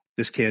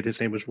this kid. His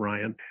name was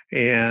Ryan,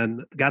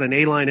 and got an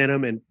A-line in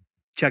him and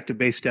checked a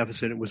base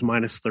deficit. It was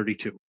minus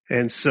 32.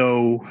 And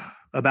so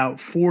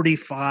about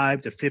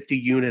 45 to 50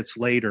 units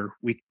later,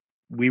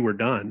 we were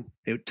done.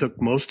 It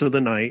took most of the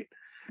night.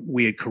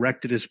 We had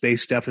corrected his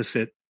base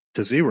deficit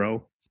to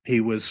 0. He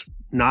was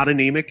not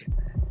anemic.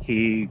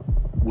 He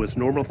was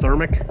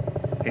normothermic,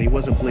 and he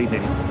wasn't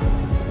bleeding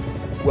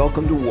anymore.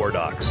 Welcome to War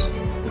Docs,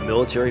 the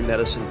military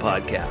medicine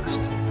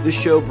podcast. This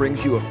show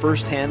brings you a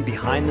first-hand,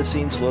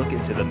 behind-the-scenes look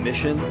into the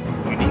mission,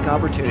 unique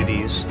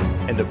opportunities,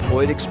 and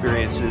deployed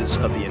experiences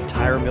of the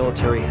entire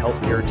military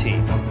healthcare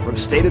team. From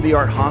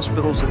state-of-the-art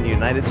hospitals in the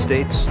United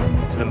States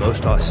to the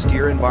most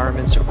austere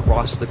environments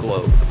across the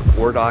globe,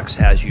 War Docs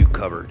has you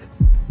covered.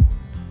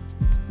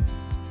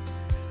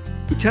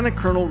 Lieutenant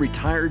Colonel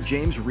retired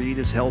James Reed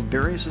has held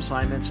various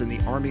assignments in the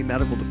Army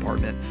Medical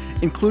Department,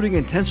 including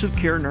intensive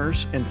care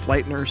nurse and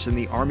flight nurse in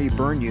the Army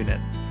Burn Unit.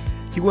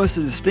 He was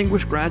a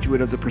distinguished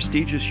graduate of the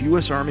prestigious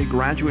U.S. Army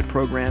Graduate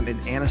Program in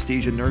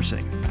Anesthesia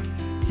Nursing.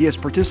 He has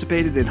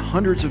participated in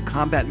hundreds of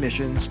combat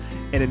missions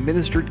and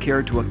administered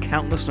care to a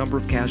countless number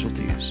of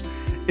casualties.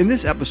 In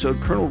this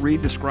episode, Colonel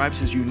Reed describes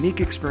his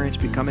unique experience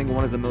becoming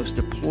one of the most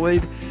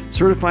deployed,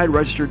 certified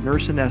registered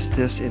nurse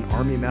anesthetists in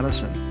Army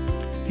medicine.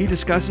 He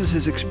discusses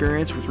his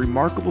experience with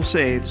remarkable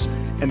saves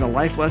and the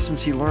life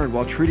lessons he learned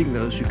while treating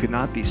those who could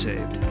not be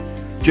saved.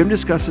 Jim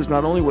discusses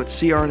not only what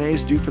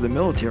CRNAs do for the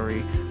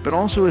military, but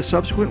also his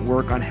subsequent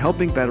work on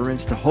helping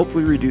veterans to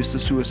hopefully reduce the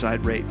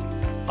suicide rate.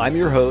 I'm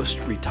your host,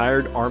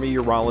 retired Army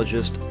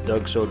urologist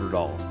Doug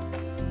Soderdahl.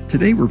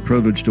 Today we're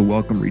privileged to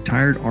welcome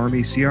retired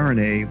Army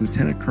CRNA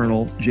Lieutenant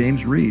Colonel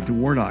James Reed to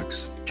War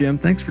Docs. Jim,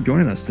 thanks for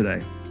joining us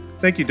today.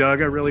 Thank you,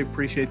 Doug. I really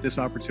appreciate this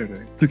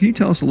opportunity. So can you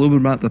tell us a little bit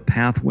about the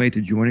pathway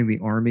to joining the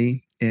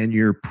Army and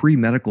your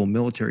pre-medical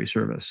military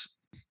service?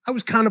 I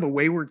was kind of a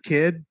wayward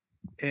kid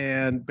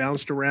and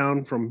bounced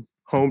around from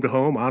home to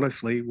home,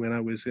 honestly, when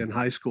I was in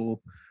high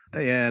school.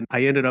 And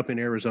I ended up in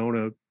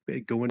Arizona,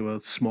 going to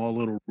a small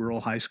little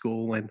rural high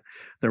school, and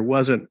there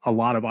wasn't a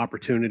lot of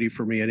opportunity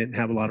for me. I didn't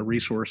have a lot of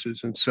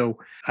resources. And so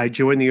I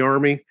joined the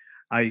Army.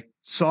 I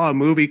saw a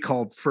movie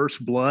called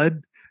First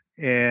Blood,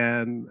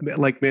 and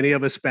like many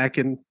of us back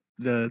in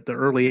the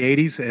early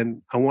 80s,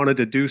 and I wanted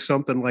to do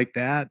something like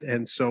that.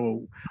 And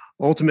so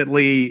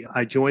ultimately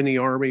I joined the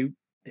Army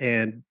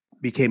and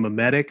became a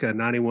medic, a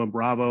 91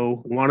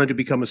 Bravo, wanted to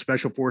become a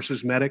Special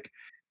Forces medic,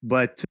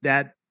 but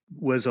that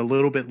was a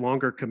little bit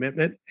longer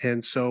commitment.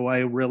 And so I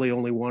really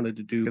only wanted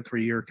to do a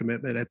 3-year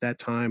commitment at that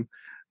time.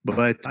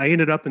 But I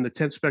ended up in the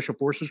 10th Special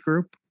Forces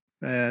Group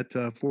at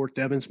Fort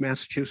Devens,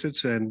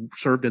 Massachusetts, and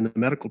served in the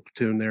medical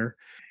platoon there,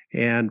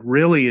 and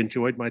really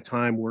enjoyed my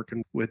time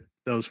working with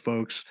those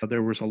folks.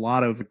 There was a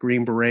lot of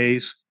Green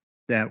Berets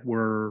that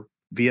were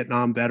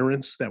Vietnam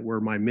veterans that were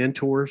my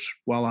mentors.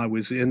 While I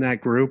was in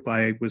that group,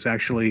 I was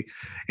actually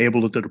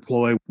able to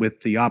deploy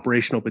with the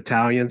operational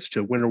battalions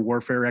to winter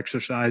warfare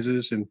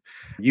exercises in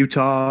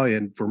Utah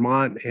and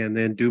Vermont, and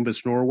then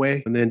Dombas,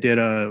 Norway, and then did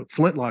a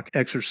flintlock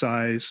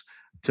exercise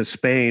to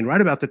Spain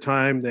right about the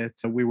time that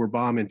we were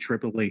bombing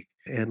Tripoli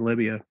and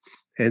Libya.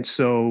 And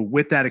so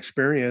with that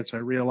experience, I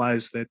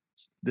realized that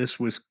this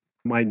was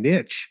my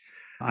niche.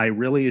 I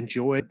really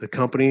enjoyed the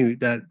company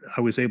that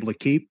I was able to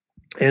keep.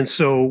 And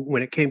so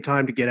when it came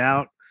time to get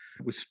out,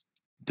 I was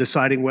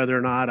deciding whether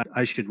or not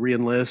I should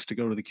re-enlist to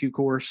go to the Q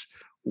course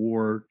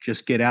or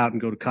just get out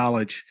and go to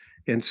college.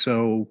 And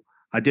so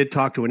I did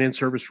talk to an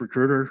in-service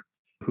recruiter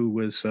who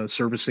was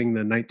servicing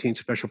the 19th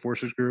Special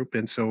Forces Group.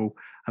 And so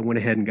I went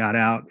ahead and got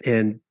out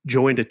and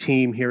joined a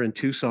team here in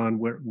Tucson,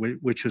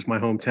 which is my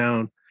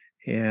hometown,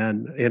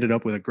 and ended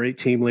up with a great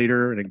team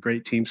leader and a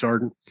great team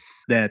sergeant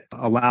that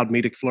allowed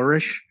me to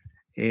flourish.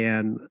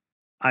 And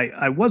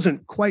I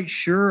wasn't quite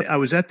sure. I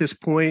was at this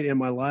point in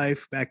my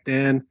life back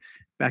then,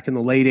 back in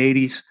the late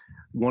 80s,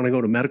 want to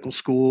go to medical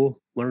school,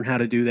 learn how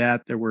to do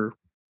that. There were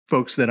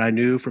folks that I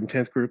knew from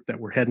 10th Group that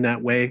were heading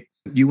that way.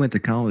 You went to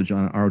college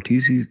on an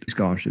ROTC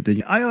scholarship, did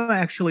you? I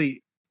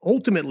actually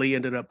ultimately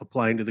ended up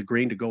applying to the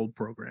Green to Gold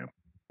program.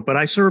 But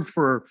I served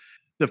for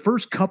the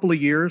first couple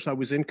of years I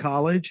was in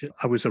college.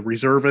 I was a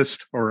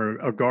reservist or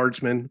a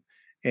guardsman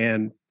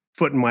and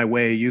footing my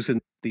way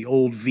using the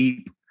old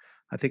VEEP.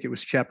 I think it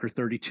was Chapter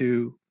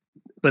 32.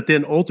 But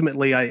then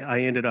ultimately,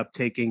 I ended up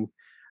taking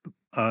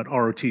an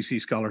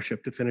ROTC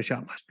scholarship to finish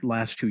out my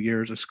last 2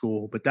 years of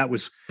school. But that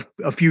was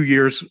a few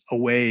years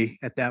away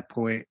at that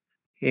point.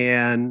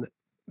 And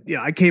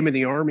yeah, I came in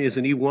the Army as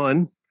an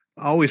E1.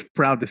 Always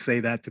proud to say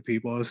that to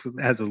people,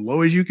 as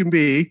low as you can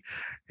be.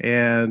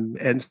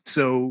 And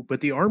so, but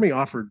the Army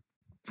offered,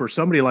 for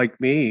somebody like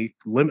me,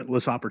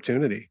 limitless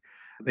opportunity.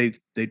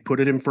 They'd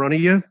put it in front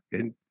of you.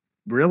 And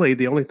really,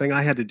 the only thing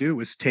I had to do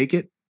was take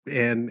it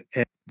and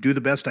do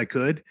the best I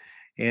could,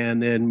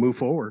 and then move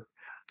forward.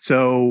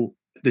 So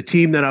the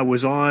team that I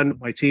was on,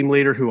 my team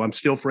leader, who I'm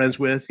still friends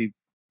with, he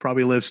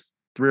probably lives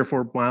 3 or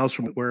 4 miles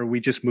from where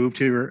we just moved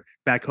to,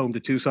 back home to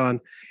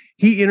Tucson.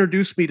 He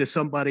introduced me to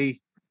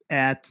somebody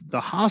at the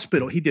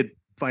hospital. He did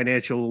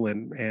financial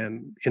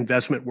and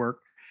investment work.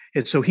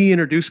 And so he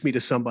introduced me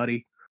to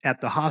somebody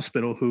at the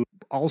hospital who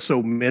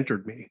also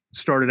mentored me.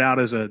 Started out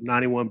as a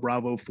 91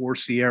 Bravo 4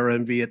 Sierra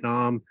in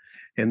Vietnam,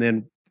 and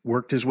then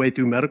worked his way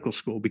through medical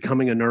school,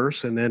 becoming a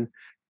nurse, and then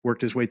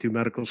worked his way through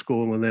medical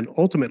school, and then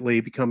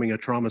ultimately becoming a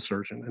trauma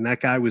surgeon. And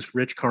that guy was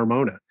Rich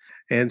Carmona.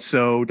 And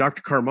so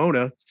Dr.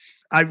 Carmona,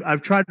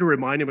 I've tried to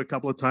remind him a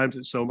couple of times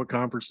at SOMA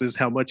conferences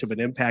how much of an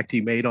impact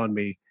he made on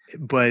me,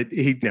 but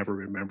he never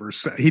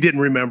remembers. He didn't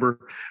remember,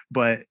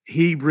 but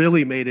he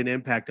really made an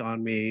impact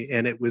on me,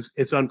 and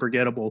it's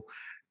unforgettable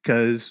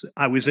because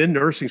I was in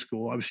nursing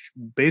school. I was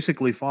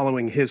basically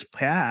following his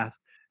path,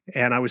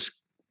 and I was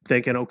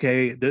thinking,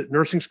 okay, the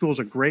nursing school is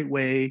a great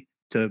way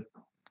to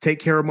take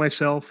care of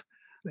myself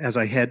as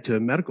I head to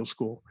medical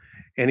school.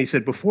 And he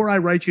said, before I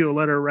write you a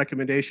letter of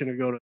recommendation to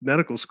go to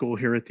medical school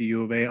here at the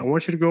U of A, I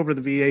want you to go over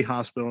to the VA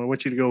hospital. I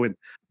want you to go and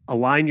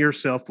align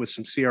yourself with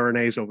some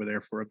CRNAs over there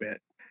for a bit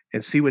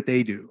and see what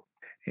they do.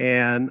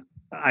 And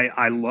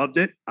I loved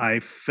it. I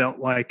felt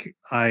like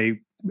I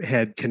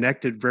had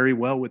connected very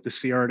well with the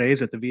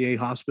CRNAs at the VA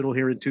hospital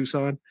here in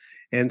Tucson.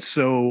 And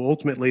so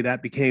ultimately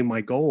that became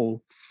my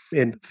goal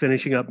in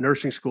finishing up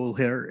nursing school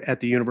here at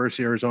the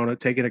University of Arizona,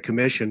 taking a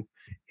commission.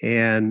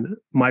 And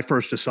my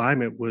first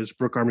assignment was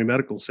Brooke Army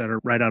Medical Center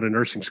right out of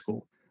nursing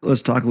school.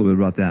 Let's talk a little bit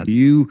about that.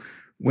 You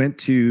went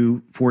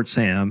to Fort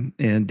Sam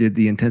and did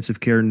the intensive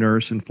care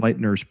nurse and flight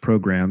nurse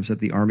programs at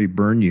the Army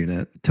Burn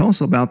Unit. Tell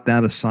us about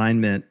that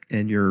assignment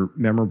and your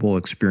memorable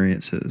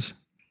experiences.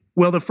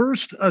 Well, the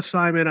first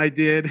assignment I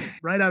did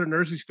right out of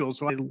nursing school,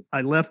 so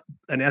I left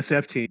an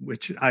SF team,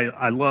 which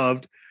I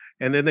loved,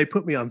 and then they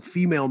put me on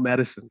female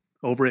medicine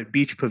over at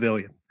Beach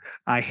Pavilion.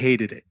 I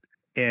hated it,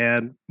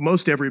 and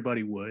most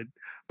everybody would,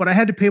 but I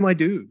had to pay my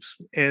dues.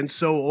 And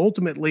so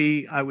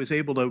ultimately, I was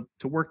able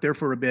to work there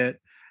for a bit,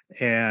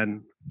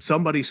 and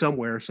somebody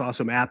somewhere saw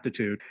some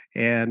aptitude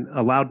and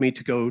allowed me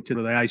to go to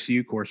the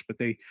ICU course, but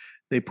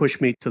they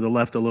pushed me to the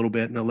left a little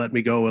bit and let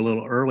me go a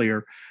little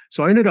earlier.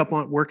 So I ended up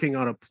working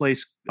on a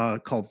place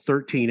called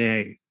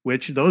 13A,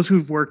 which those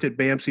who've worked at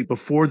BAMC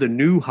before the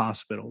new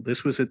hospital,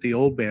 this was at the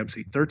old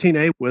BAMC.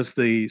 13A was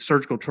the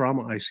surgical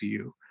trauma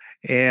ICU.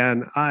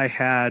 And I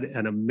had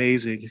an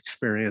amazing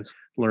experience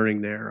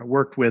learning there. I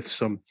worked with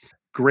some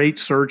great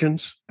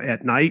surgeons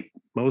at night,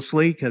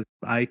 mostly because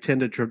I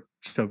tended to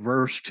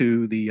traverse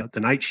to the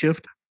night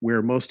shift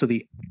where most of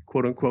the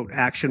quote unquote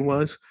action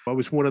was. I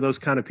was one of those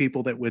kind of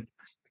people that would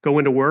go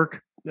into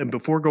work, and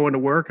before going to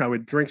work, I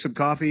would drink some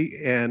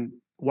coffee and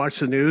watch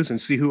the news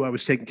and see who I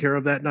was taking care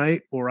of that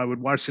night, or I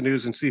would watch the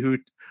news and see who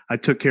I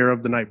took care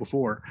of the night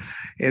before.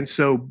 And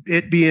so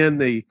it being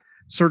the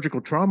surgical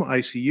trauma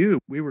ICU,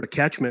 we were a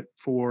catchment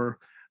for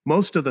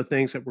most of the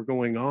things that were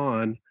going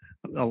on,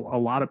 a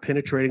lot of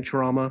penetrating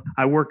trauma.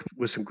 I worked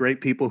with some great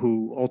people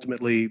who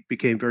ultimately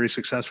became very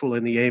successful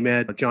in the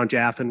AMED. John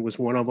Jaffin was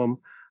one of them.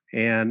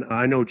 And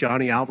I know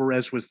Johnny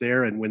Alvarez was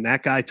there. And when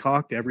that guy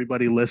talked,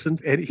 everybody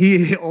listened. And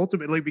he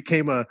ultimately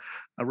became a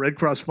Red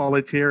Cross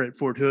volunteer at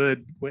Fort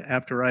Hood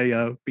after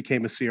I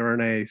became a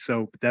CRNA.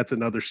 So that's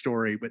another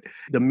story. But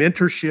the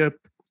mentorship,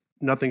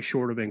 nothing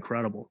short of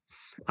incredible.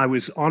 I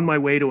was on my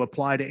way to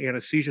apply to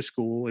anesthesia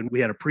school, and we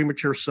had a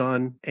premature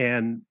son,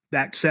 and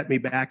that set me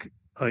back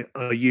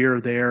a year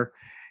there.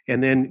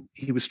 And then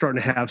he was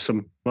starting to have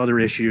some other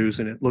issues,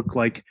 and it looked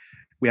like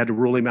we had to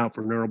rule him out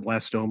for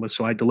neuroblastoma.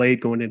 So I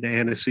delayed going into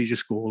anesthesia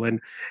school. And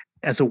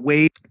as a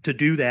way to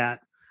do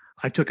that,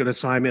 I took an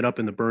assignment up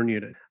in the burn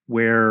unit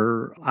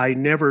where I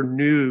never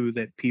knew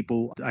that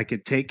people I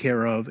could take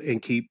care of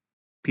and keep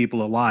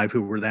people alive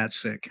who were that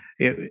sick.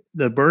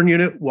 The burn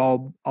unit,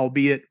 while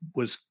albeit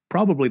was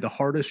probably the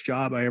hardest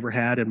job I ever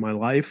had in my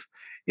life,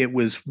 it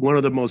was one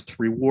of the most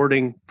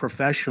rewarding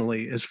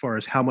professionally as far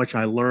as how much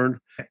I learned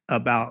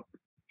about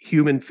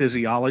human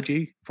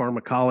physiology,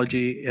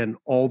 pharmacology, and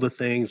all the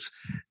things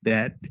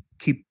that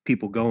keep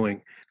people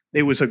going.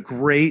 It was a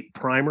great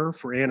primer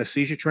for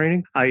anesthesia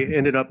training. I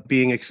ended up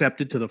being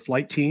accepted to the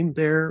flight team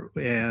there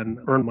and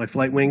earned my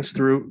flight wings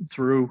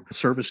through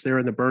service there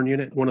in the burn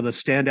unit. One of the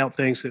standout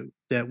things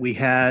that we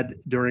had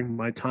during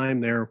my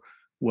time there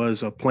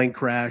was a plane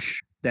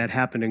crash that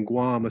happened in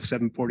Guam. A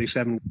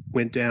 747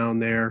 went down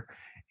there,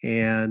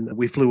 and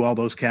we flew all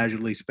those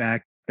casualties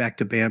back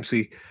to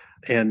BAMC.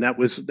 And that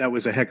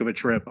was a heck of a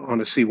trip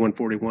on a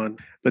C-141.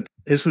 But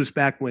this was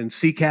back when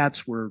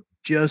CCATs were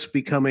just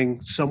becoming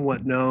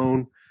somewhat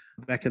known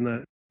back in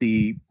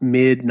the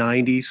mid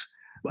 90s.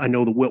 I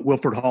know the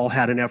Wilford Hall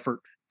had an effort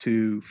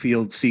to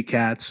field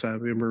CCATs. I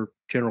remember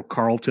General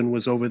Carlton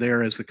was over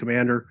there as the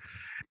commander.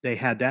 They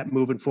had that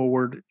moving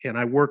forward. And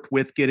I worked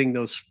with getting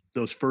those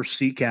first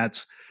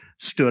CCATs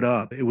stood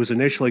up. It was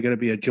initially going to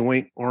be a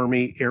joint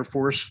Army Air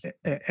Force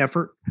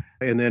effort.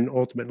 And then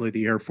ultimately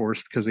the Air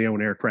Force, because they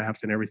own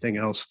aircraft and everything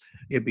else,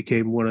 it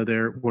became one of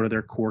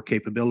their core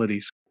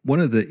capabilities. One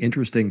of the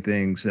interesting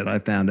things that I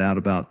found out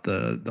about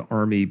the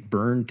Army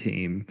burn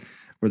team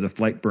or the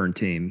flight burn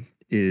team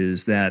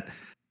is that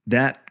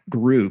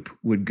group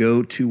would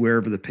go to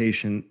wherever the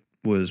patient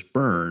was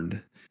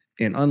burned.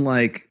 And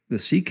unlike the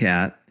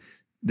CCAT,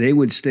 they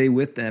would stay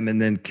with them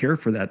and then care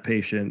for that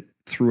patient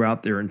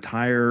throughout their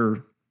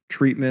entire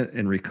treatment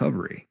and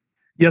recovery.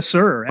 Yes,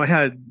 sir. I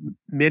had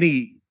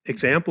many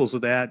examples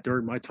of that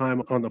during my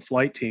time on the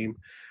flight team.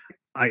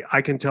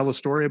 I can tell a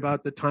story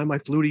about the time I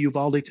flew to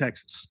Uvalde,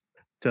 Texas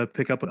to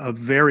pick up a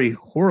very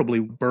horribly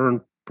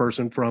burned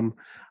person from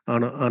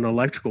an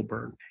electrical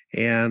burn.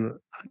 And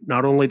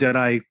not only did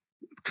I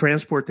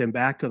transport them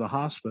back to the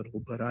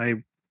hospital, but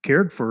I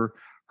cared for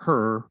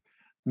her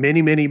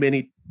many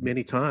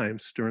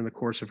times during the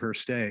course of her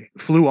stay.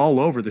 Flew all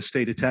over the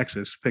state of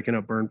Texas picking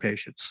up burn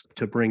patients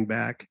to bring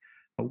back.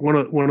 One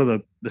of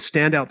the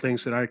standout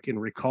things that I can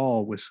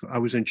recall was I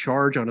was in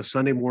charge on a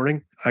Sunday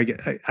morning. I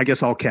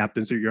guess all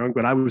captains are young,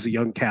 but I was a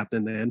young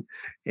captain then,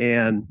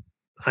 and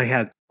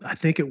I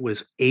think it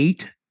was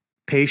 8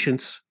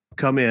 patients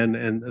come in,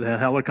 and the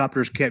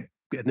helicopters kept.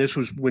 And this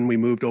was when we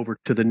moved over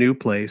to the new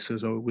place.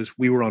 So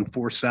we were on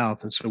 4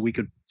 South, and so we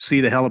could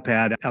see the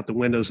helipad out the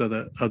windows of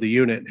the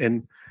unit,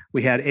 and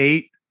we had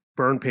 8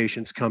 burn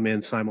patients come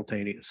in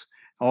simultaneous,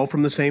 all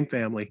from the same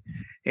family,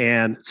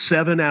 and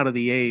 7 out of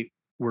the 8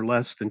 were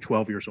less than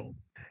 12 years old.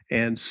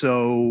 And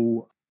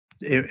so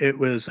it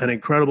was an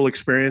incredible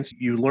experience.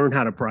 You learn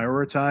how to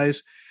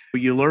prioritize,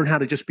 you learn how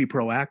to just be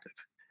proactive.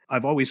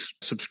 I've always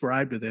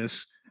subscribed to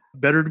this: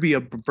 better to be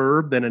a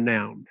verb than a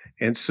noun.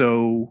 And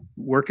so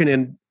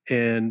working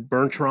in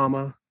burn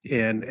trauma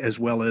and as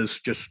well as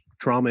just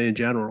trauma in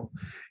general,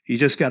 you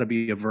just got to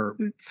be a verb.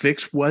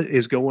 Fix what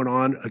is going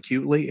on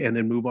acutely and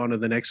then move on to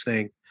the next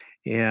thing.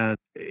 And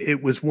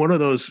it was one of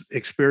those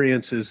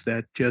experiences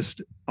that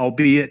just,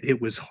 albeit it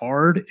was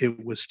hard,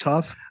 it was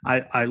tough.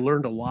 I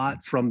learned a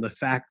lot from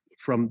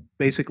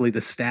basically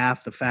the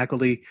staff, the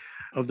faculty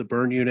of the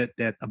burn unit,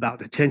 that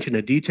about attention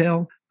to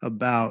detail,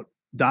 about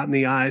dotting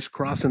the I's,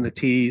 crossing the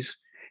T's,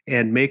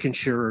 and making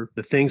sure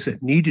the things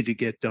that needed to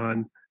get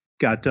done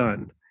got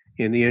done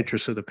in the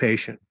interest of the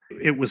patient.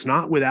 It was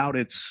not without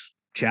its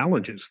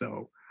challenges,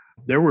 though.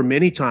 There were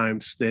many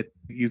times that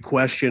you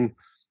question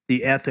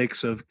the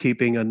ethics of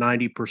keeping a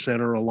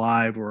 90%er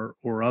alive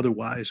or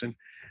otherwise. And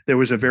there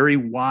was a very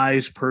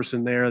wise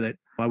person there that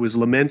I was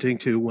lamenting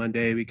to one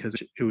day because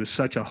it was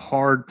such a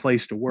hard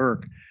place to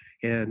work.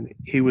 And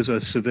he was a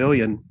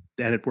civilian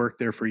that had worked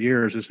there for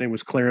years. His name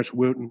was Clarence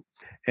Wooten.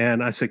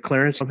 And I said,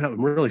 Clarence,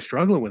 I'm really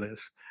struggling with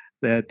this,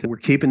 that we're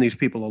keeping these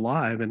people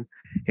alive. And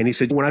he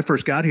said, when I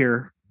first got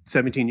here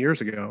 17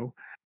 years ago,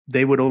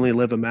 they would only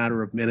live a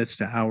matter of minutes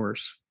to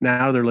hours.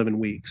 Now they're living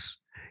weeks.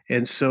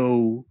 And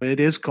so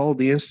it is called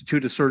the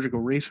Institute of Surgical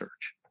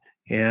Research.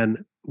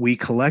 And we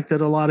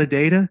collected a lot of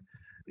data.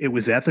 It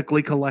was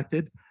ethically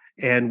collected,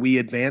 and we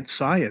advanced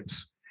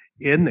science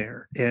in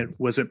there. And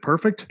was it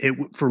perfect?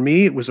 For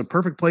me, it was a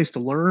perfect place to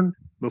learn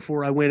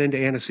before I went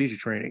into anesthesia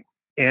training.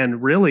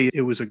 And really,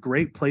 it was a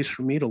great place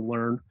for me to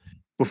learn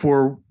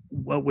before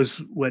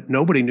what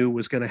nobody knew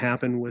was going to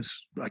happen was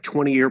a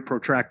 20-year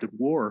protracted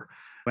war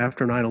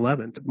after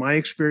 9/11. My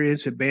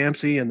experience at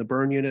BAMC and the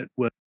burn unit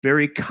was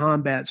very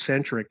combat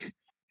centric.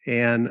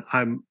 And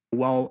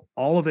while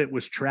all of it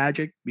was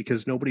tragic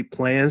because nobody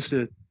plans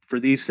for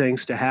these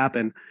things to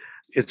happen,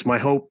 it's my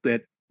hope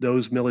that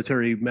those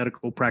military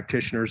medical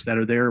practitioners that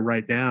are there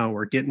right now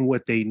are getting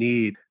what they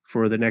need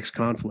for the next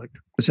conflict.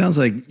 It sounds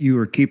like you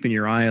were keeping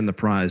your eye on the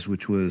prize,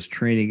 which was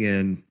training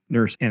in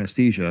nurse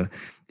anesthesia.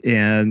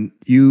 And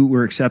you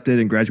were accepted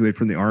and graduated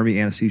from the Army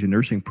Anesthesia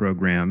Nursing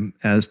Program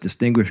as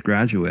distinguished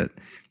graduate.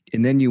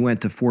 And then you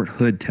went to Fort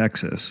Hood,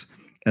 Texas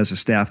as a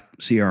staff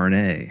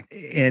CRNA.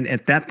 And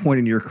at that point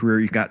in your career,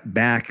 you got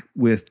back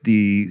with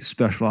the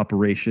special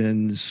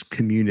operations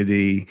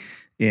community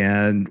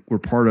and were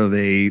part of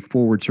a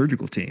forward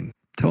surgical team.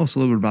 Tell us a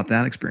little bit about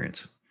that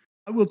experience.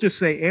 I will just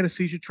say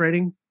anesthesia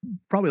training,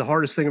 probably the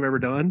hardest thing I've ever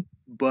done,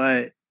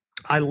 but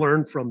I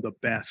learned from the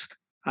best.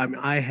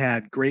 I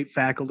had great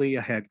faculty.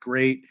 I had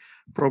great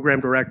program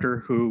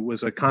director who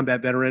was a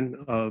combat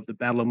veteran of the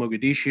Battle of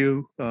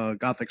Mogadishu,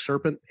 Gothic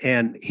Serpent,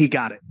 and he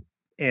got it.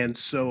 And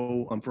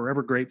so I'm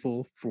forever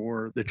grateful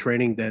for the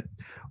training that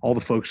all the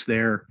folks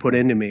there put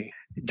into me.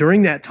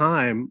 During that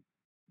time,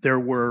 there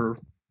were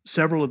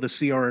several of the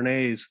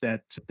CRNAs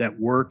that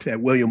worked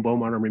at William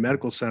Beaumont Army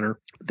Medical Center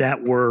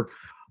that were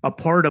a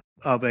part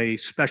of a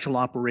special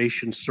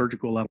operations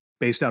surgical element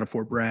based out of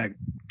Fort Bragg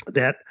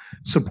that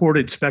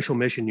supported special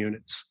mission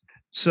units.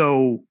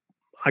 So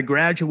I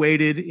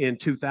graduated in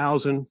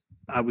 2000.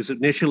 I was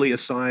initially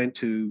assigned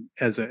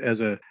as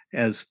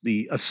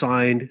the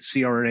assigned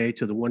CRNA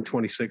to the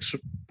 126th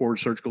Forward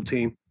Surgical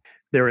Team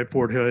there at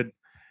Fort Hood,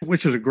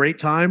 which was a great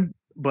time,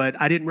 but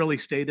I didn't really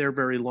stay there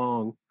very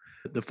long.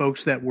 The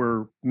folks that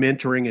were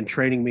mentoring and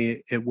training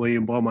me at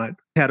William Beaumont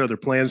had other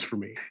plans for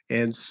me.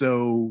 And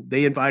so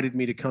they invited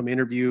me to come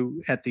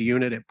interview at the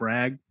unit at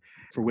Bragg,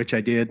 for which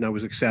I did, and I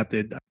was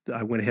accepted.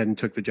 I went ahead and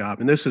took the job.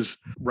 And this is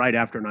right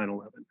after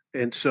 9/11.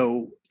 And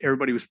so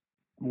everybody was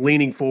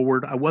leaning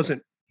forward. I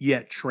wasn't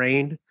yet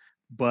trained,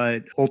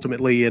 but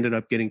ultimately ended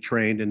up getting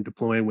trained and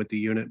deploying with the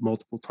unit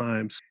multiple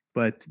times.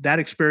 But that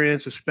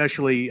experience,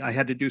 especially, I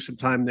had to do some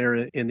time there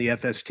in the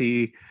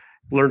FST,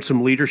 learn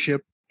some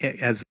leadership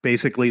as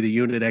basically the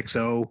unit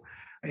XO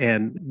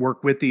and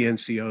work with the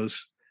NCOs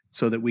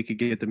so that we could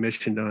get the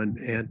mission done.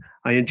 And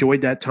I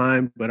enjoyed that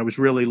time, but I was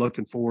really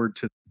looking forward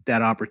to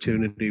that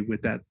opportunity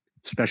with that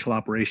special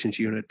operations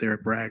unit there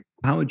at Bragg.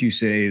 How would you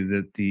say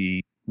that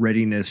the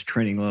readiness,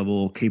 training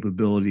level,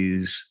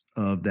 capabilities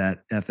of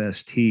that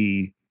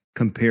FST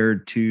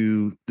compared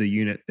to the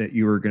unit that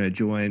you were going to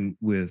join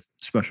with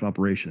special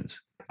operations?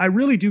 I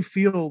really do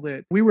feel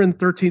that we were in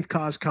 13th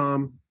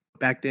COSCOM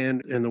back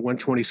then in the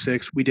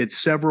 126. We did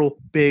several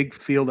big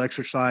field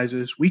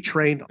exercises. We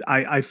trained.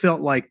 I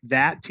felt like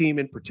that team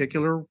in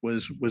particular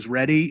was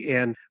ready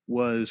and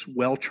was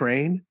well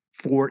trained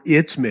for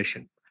its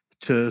mission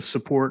to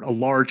support a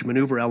large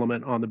maneuver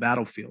element on the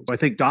battlefield. I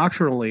think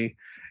doctrinally,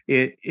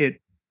 it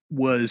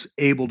was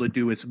able to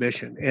do its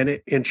mission,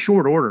 and in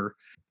short order,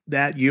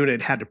 that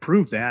unit had to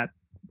prove that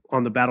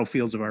on the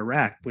battlefields of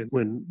Iraq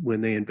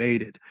when they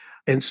invaded.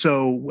 And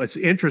so what's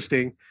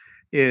interesting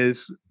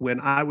is when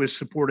I was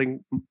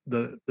supporting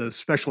the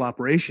special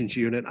operations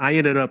unit, I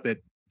ended up at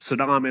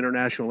Saddam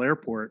International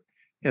Airport,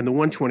 and the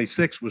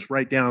 126 was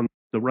right down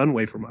the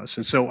runway from us.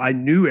 And so I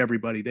knew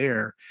everybody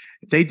there.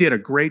 They did a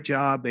great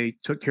job. They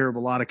took care of a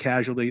lot of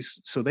casualties.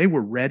 So they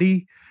were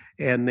ready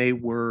and they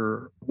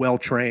were well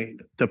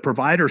trained. The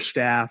provider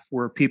staff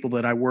were people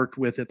that I worked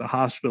with at the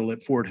hospital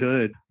at Fort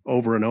Hood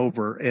over and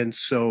over. And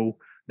so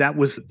that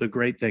was the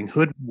great thing.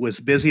 Hood was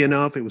busy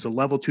enough. It was a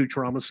level 2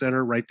 trauma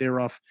center right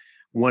there off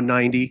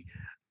 190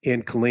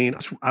 in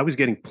Killeen. I was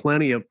getting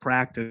plenty of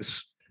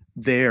practice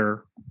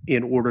there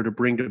in order to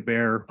bring to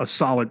bear a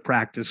solid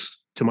practice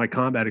to my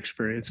combat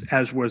experience,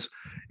 as was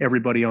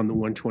everybody on the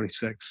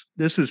 126.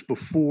 This was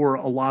before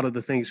a lot of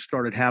the things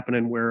started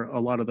happening where a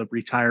lot of the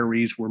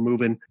retirees were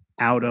moving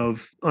out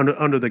of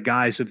under the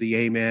guise of the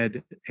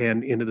AMED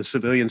and into the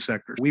civilian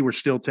sector. We were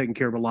still taking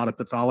care of a lot of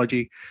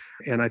pathology,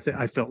 and I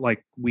felt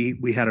like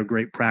we had a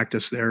great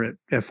practice there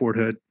at Fort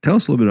Hood. Tell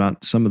us a little bit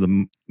about some of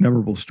the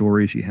memorable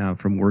stories you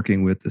have from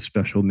working with the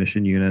special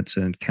mission units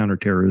and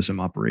counterterrorism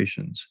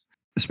operations,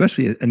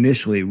 especially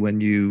initially when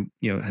you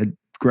had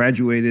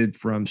graduated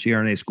from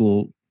CRNA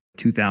school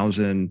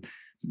 2000.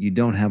 You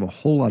don't have a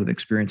whole lot of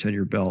experience on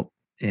your belt,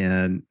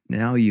 and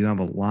now you have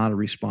a lot of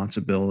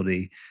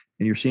responsibility,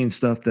 and you're seeing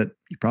stuff that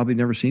you probably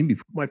never seen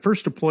before. My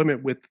first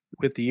deployment with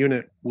the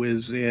unit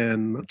was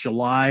in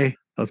July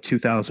of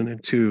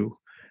 2002.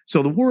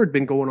 So the war had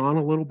been going on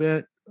a little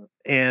bit,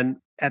 and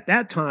at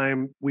that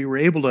time we were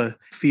able to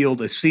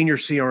field a senior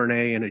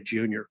CRNA and a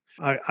junior.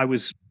 I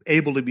was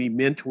able to be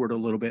mentored a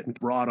little bit and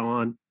brought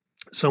on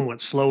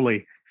somewhat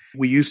slowly.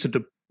 We used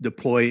to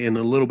deploy in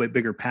a little bit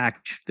bigger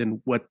package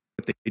than what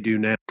they do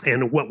now,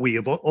 and what we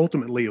have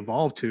ultimately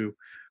evolved to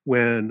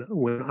when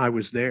I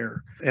was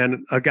there.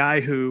 And a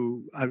guy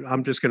who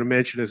I'm just going to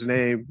mention his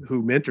name,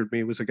 who mentored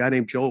me, was a guy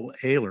named Joel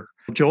Ayler.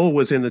 Joel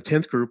was in the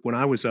 10th group when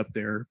I was up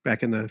there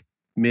back in the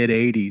mid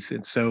 80s.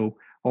 And so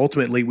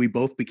ultimately we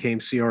both became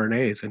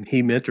CRNAs, and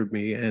he mentored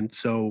me. And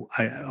so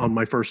on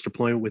my first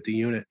deployment with the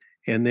unit.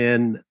 And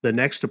then the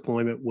next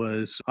deployment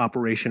was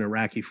Operation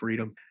Iraqi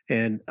Freedom.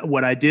 And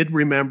what I did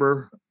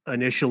remember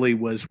initially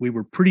was we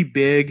were pretty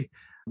big.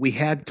 We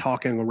had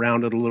talking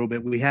around it a little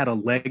bit. We had a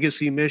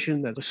legacy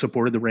mission that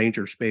supported the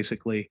Rangers,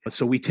 basically.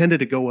 So we tended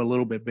to go a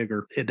little bit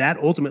bigger. That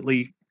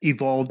ultimately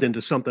evolved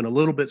into something a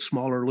little bit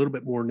smaller, a little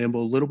bit more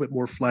nimble, a little bit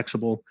more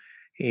flexible,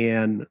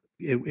 and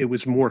it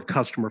was more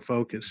customer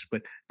focused.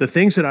 But the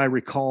things that I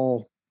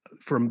recall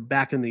from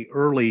back in the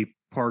early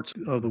parts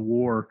of the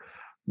war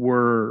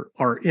were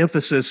our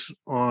emphasis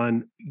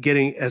on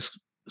getting as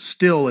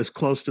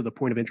close to the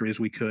point of entry as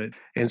we could.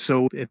 And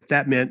so if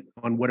that meant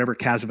on whatever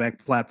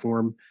CASEVAC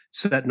platform,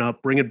 setting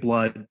up, bringing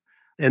blood.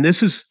 And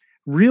this is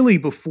really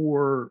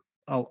before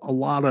a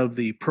lot of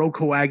the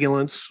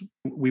procoagulants.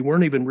 We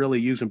weren't even really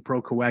using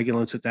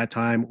procoagulants at that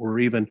time, or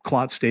even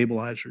clot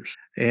stabilizers.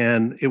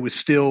 And it was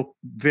still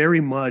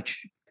very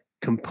much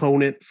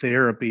component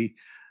therapy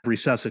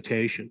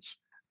resuscitations.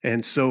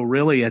 And so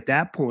really at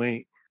that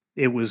point,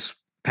 it was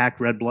packed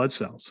red blood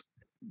cells.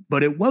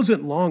 But it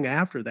wasn't long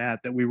after that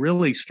we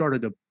really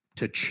started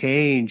to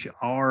change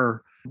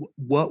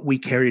what we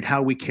carried,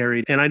 how we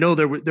carried. And I know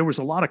there was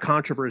a lot of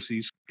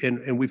controversies,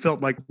 and we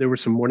felt like there were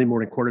some morning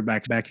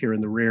quarterbacks back here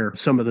in the rear,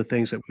 some of the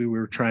things that we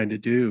were trying to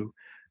do.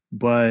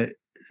 But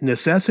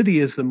necessity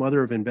is the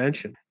mother of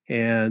invention.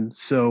 And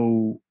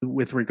so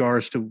with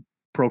regards to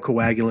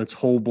procoagulants,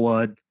 whole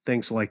blood,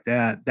 things like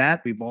that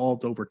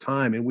evolved over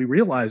time. And we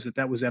realized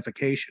that was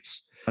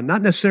efficacious.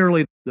 Not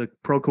necessarily the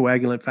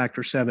procoagulant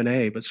factor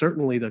 7A, but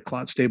certainly the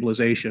clot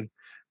stabilization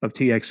of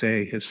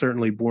TXA has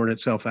certainly borne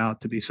itself out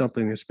to be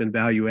something that's been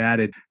value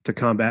added to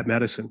combat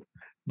medicine.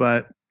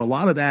 But a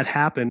lot of that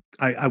happened.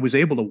 I was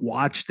able to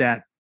watch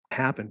that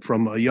happen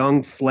from a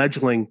young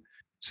fledgling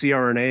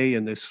CRNA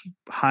in this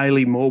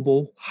highly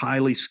mobile,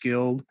 highly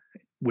skilled,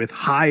 with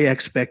high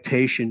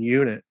expectation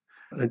unit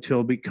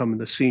until becoming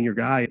the senior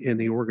guy in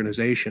the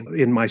organization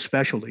in my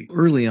specialty.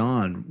 Early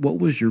on, what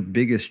was your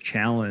biggest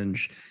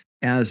challenge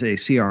as a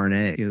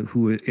CRNA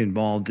who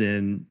involved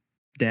in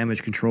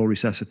damage control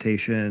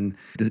resuscitation,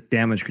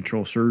 damage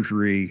control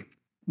surgery?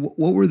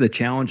 What were the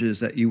challenges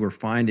that you were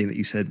finding that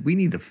you said, we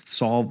need to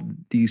solve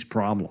these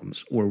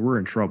problems or we're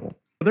in trouble?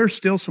 There's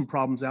still some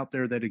problems out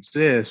there that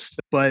exist,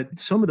 but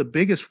some of the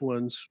biggest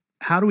ones,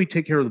 how do we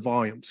take care of the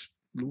volumes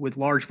with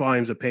large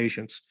volumes of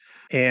patients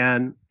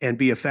and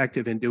be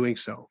effective in doing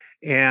so?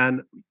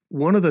 And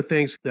one of the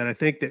things that I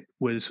think that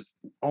was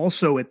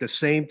also at the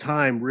same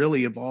time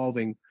really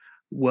evolving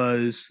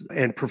was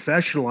and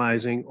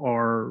professionalizing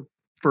our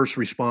first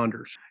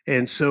responders.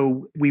 And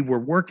so we were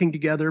working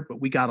together, but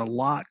we got a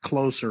lot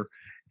closer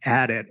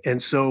at it.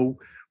 And so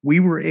we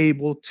were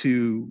able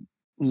to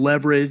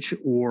leverage,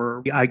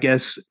 or I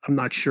guess I'm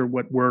not sure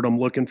what word I'm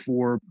looking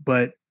for,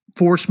 but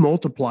force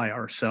multiply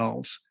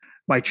ourselves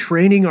by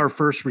training our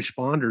first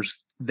responders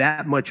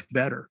that much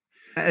better.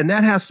 And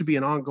that has to be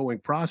an ongoing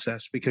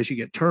process because you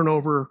get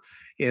turnover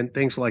and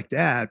things like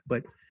that.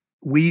 But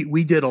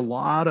we did a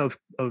lot of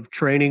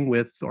training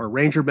with our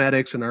ranger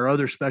medics and our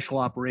other special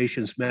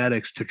operations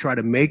medics to try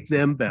to make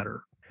them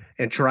better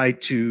and try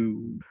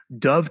to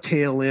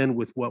dovetail in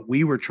with what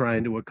we were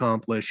trying to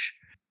accomplish,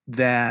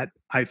 that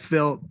I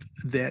felt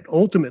that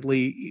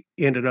ultimately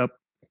ended up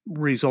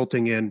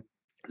resulting in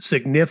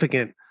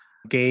significant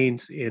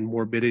gains in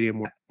morbidity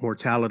and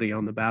mortality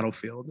on the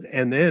battlefield.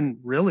 And then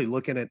really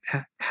looking at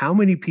how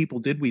many people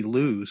did we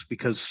lose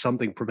because of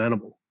something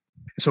preventable.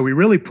 So we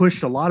really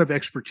pushed a lot of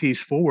expertise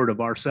forward of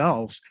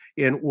ourselves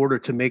in order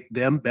to make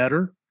them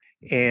better.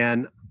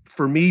 And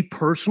for me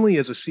personally,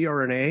 as a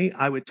CRNA,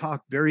 I would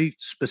talk very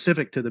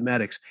specific to the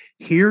medics.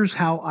 Here's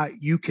how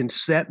you can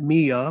set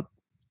me up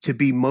to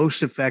be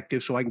most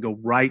effective so I can go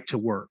right to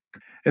work.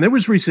 And there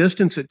was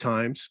resistance at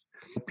times.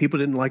 People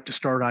didn't like to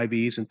start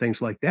IVs and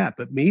things like that.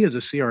 But me as a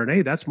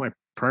CRNA, that's my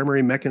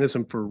primary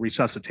mechanism for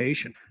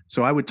resuscitation.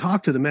 So I would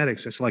talk to the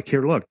medics. It's like,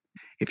 here, look,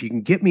 if you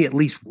can get me at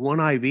least one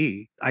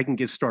IV, I can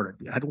get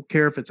started. I don't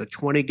care if it's a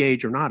 20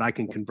 gauge or not, I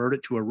can convert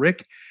it to a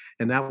RIC.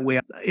 And that way,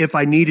 if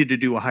I needed to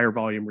do a higher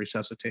volume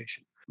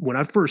resuscitation. When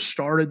I first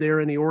started there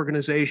in the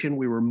organization,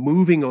 we were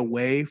moving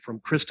away from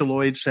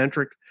crystalloid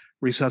centric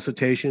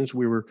resuscitations.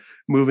 We were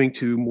moving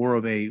to more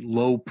of a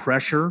low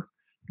pressure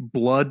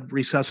blood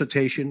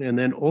resuscitation. And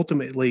then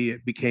ultimately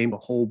it became a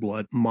whole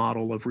blood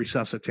model of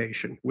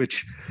resuscitation,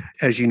 which,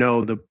 as you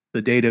know,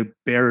 the data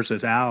bears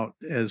it out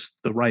as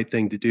the right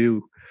thing to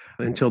do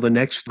until the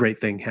next great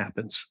thing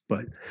happens.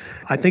 But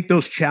I think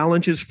those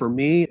challenges for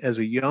me as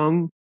a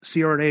young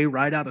CRNA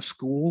right out of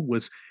school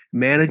was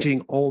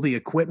managing all the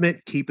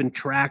equipment, keeping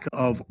track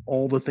of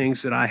all the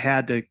things that I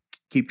had to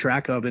keep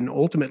track of. And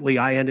ultimately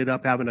I ended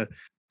up having to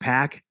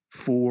pack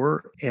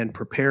for and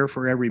prepare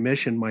for every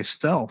mission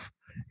myself.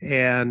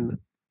 And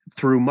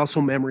through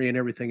muscle memory and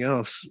everything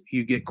else,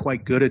 you get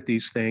quite good at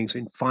these things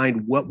and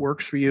find what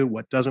works for you,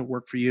 what doesn't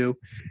work for you.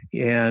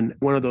 And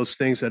one of those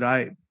things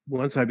that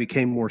once I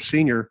became more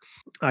senior,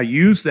 I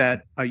used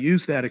that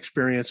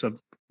experience of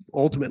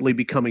ultimately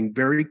becoming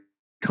very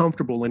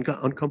comfortable in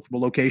uncomfortable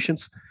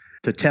locations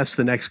to test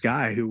the next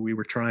guy who we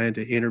were trying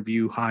to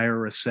interview,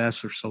 hire,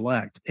 assess, or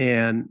select.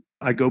 And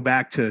I go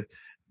back to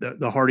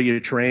the harder you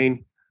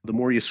train, the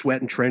more you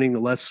sweat in training, the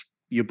less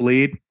you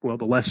bleed. Well,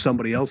 the less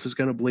somebody else is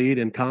going to bleed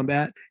in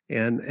combat.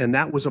 And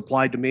that was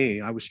applied to me.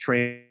 I was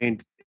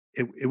trained.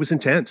 It was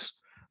intense,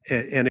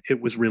 and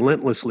it was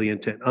relentlessly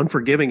intense,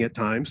 unforgiving at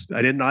times.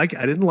 I didn't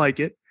like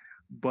it,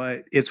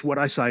 but it's what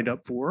I signed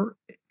up for.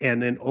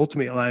 And then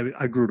ultimately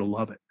I grew to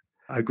love it.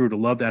 I grew to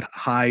love that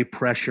high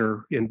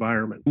pressure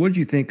environment. What did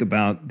you think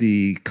about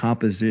the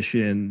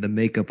composition, the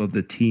makeup of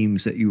the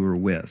teams that you were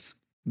with?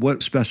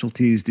 What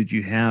specialties did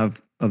you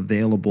have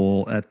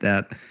available at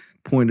that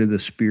point of the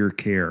spear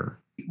care?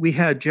 We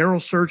had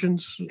general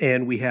surgeons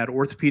and we had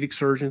orthopedic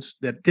surgeons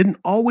that didn't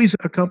always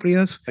accompany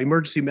us,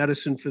 emergency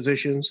medicine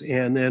physicians,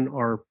 and then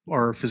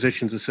our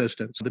physician's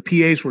assistants. The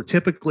PAs were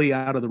typically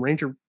out of the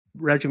Ranger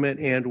Regiment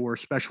and or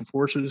Special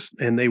Forces,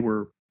 and they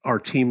were our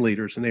team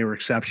leaders, and they were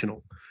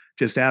exceptional,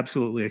 just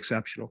absolutely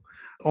exceptional.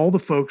 All the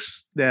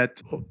folks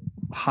that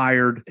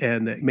hired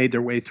and that made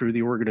their way through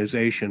the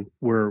organization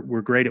were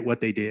great at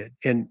what they did.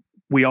 And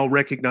we all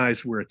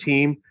recognize we're a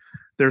team.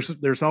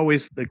 There's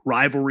always the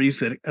rivalries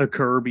that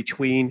occur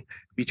between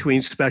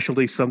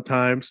specialties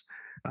sometimes.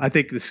 I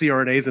think the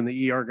CRNAs and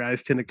the ER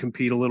guys tend to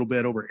compete a little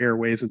bit over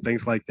airways and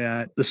things like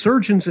that. The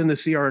surgeons and the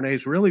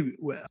CRNAs really,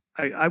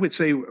 I would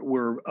say,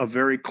 were a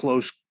very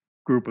close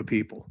group of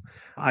people.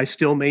 I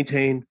still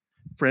maintain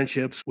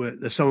friendships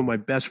with some of my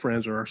best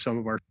friends are some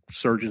of our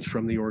surgeons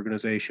from the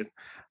organization,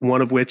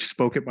 one of which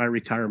spoke at my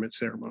retirement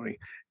ceremony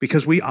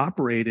because we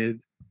operated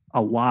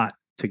a lot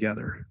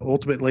together.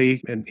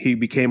 Ultimately, and he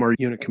became our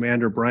unit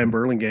commander, Brian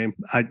Burlingame.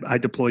 I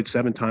deployed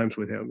 7 times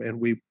with him, and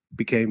we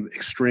became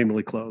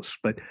extremely close.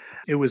 But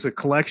it was a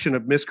collection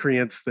of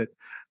miscreants that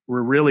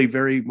were really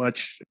very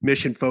much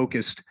mission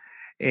focused,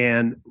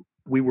 and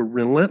we were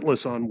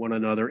relentless on one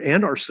another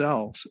and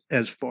ourselves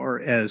as far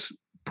as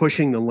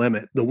pushing the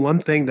limit. The one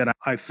thing that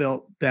I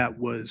felt that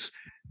was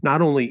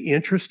not only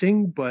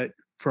interesting, but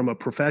from a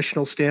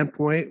professional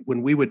standpoint,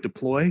 when we would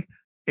deploy,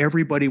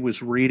 everybody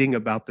was reading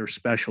about their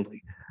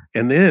specialty.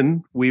 And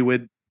then we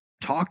would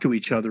talk to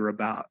each other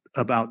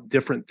about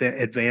different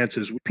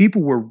advances.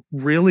 People were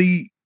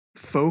really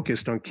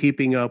focused on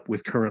keeping up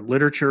with current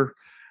literature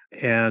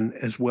and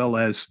as well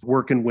as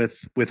working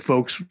with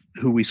folks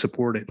who we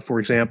supported. For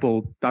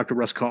example, Dr.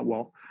 Russ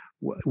Cotwell.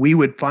 We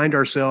would find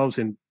ourselves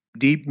in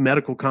deep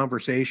medical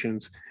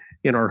conversations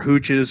in our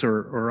hooches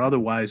or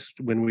otherwise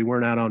when we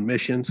weren't out on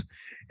missions.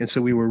 And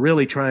so we were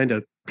really trying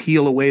to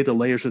peel away the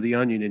layers of the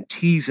onion and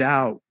tease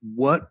out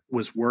what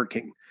was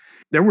working.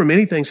 There were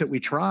many things that we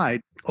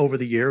tried over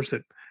the years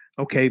that,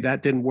 okay,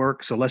 that didn't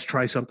work, so let's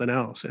try something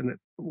else. And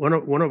one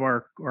of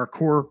our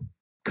core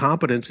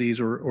competencies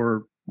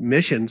or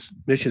mission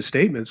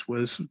statements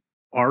was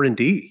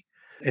R&D.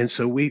 And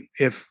so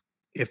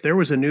if there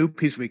was a new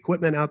piece of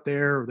equipment out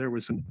there, or there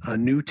was a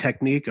new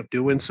technique of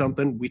doing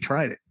something, we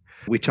tried it.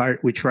 We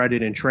tried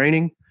it in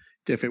training.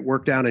 If it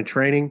worked out in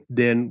training,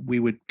 then we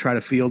would try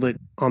to field it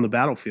on the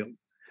battlefield.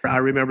 I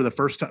remember the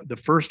first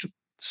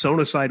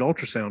Sonosite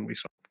ultrasound we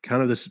saw.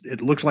 Kind of this,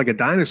 it looks like a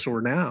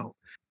dinosaur now.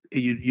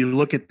 You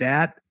look at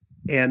that,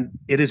 and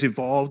it has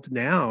evolved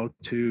now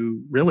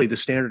to really the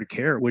standard of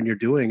care when you're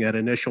doing an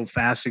initial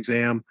fast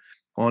exam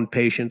on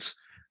patients.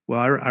 Well,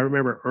 I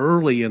remember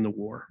early in the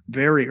war,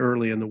 very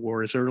early in the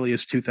war, as early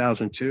as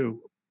 2002,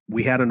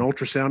 we had an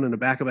ultrasound in the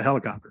back of a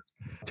helicopter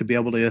to be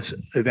able to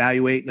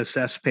evaluate and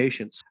assess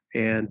patients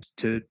and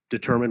to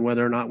determine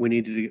whether or not we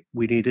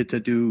needed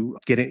to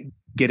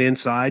get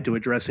inside to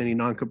address any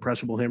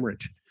non-compressible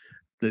hemorrhage.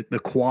 The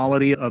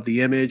quality of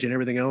the image and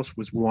everything else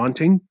was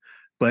wanting,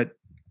 but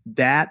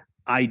that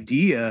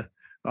idea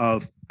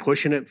of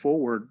pushing it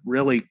forward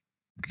really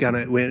kind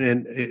of went,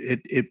 and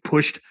it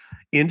pushed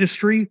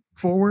industry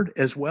forward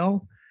as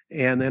well.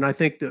 And then I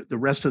think that the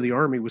rest of the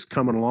Army was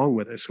coming along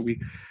with us. So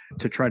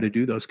to try to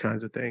do those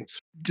kinds of things.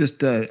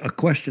 Just a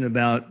question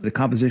about the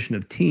composition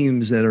of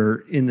teams that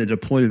are in the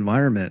deployed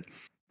environment.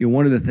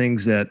 One of the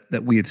things that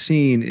we have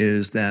seen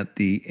is that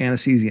the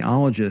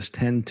anesthesiologists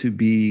tend to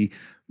be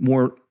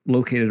more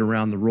located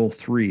around the Role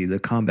 3, the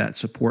combat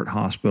support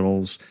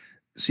hospitals,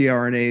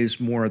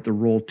 CRNAs more at the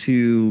Role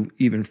 2,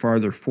 even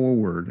farther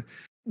forward.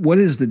 What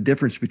is the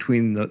difference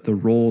between the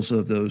roles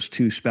of those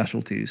two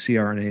specialties,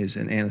 CRNAs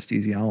and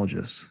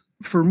anesthesiologists?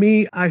 For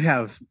me, I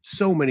have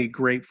so many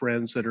great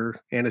friends that are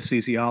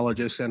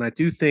anesthesiologists, and I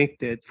do think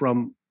that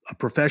from a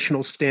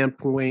professional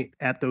standpoint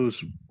at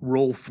those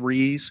Role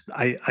 3s,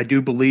 I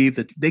do believe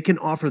that they can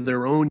offer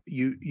their own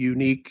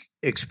unique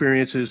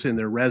experiences in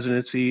their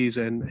residencies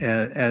and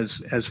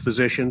as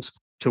physicians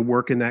to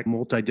work in that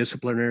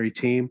multidisciplinary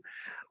team.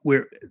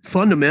 Where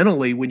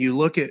fundamentally, when you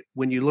look at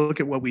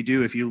what we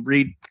do, if you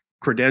read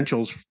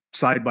credentials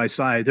side by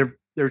side,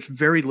 there's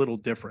very little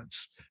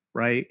difference,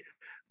 right?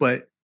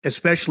 But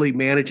especially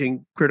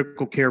managing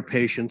critical care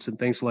patients and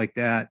things like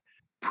that,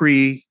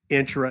 pre,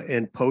 intra,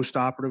 and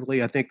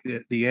post-operatively, I think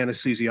that the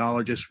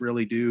anesthesiologists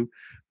really do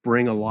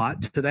bring a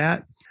lot to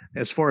that.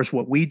 As far as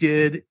what we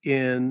did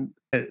in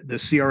the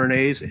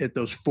CRNAs at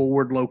those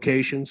forward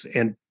locations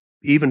and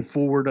even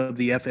forward of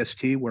the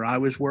FST where I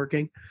was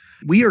working,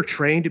 we are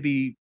trained to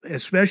be,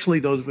 especially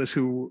those of us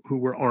who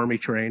were Army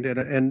trained,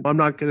 and I'm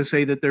not going to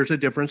say that there's a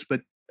difference,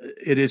 but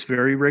it is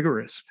very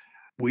rigorous.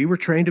 We were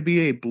trained to be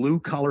a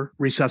blue-collar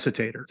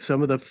resuscitator.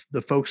 Some of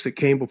the folks that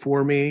came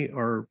before me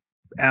are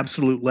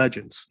absolute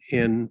legends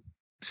in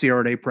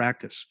CRNA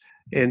practice.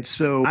 And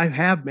so I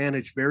have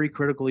managed very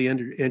critically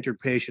injured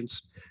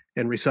patients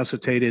and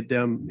resuscitated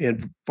them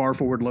in far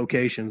forward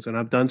locations. And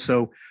I've done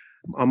so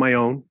on my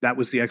own. That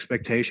was the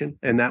expectation.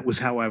 And that was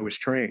how I was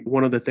trained.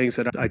 One of the things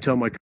that I tell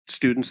my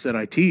students that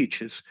I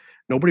teach is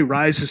nobody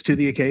rises to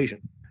the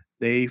occasion.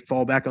 They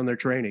fall back on their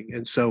training.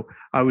 And so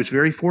I was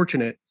very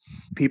fortunate.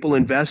 People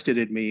invested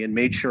in me and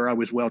made sure I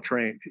was well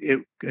trained.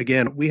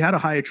 Again, we had a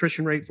high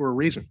attrition rate for a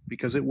reason,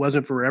 because it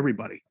wasn't for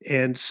everybody.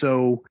 And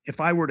so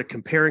if I were to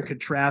compare and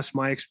contrast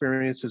my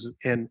experiences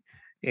and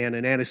an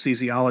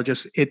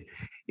anesthesiologist,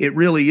 it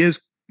really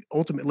is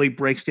ultimately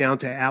breaks down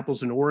to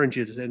apples and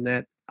oranges, in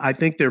that I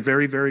think they're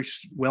very, very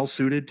well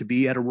suited to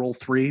be at a Role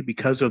 3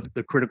 because of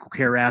the critical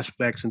care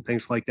aspects and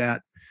things like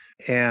that.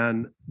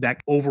 And that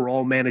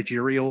overall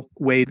managerial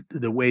way,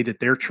 the way that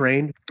they're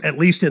trained, at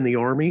least in the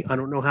Army. I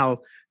don't know how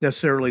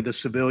necessarily the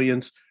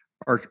civilians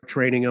are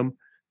training them,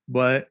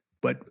 but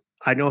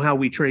I know how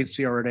we train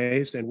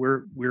CRNAs, and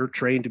we're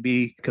trained to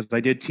be, because I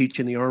did teach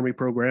in the Army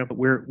program, but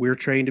we're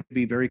trained to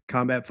be very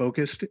combat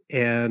focused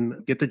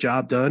and get the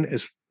job done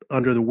as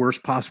under the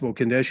worst possible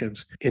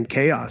conditions in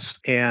chaos.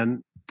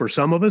 And for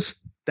some of us,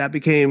 that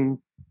became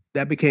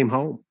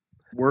home,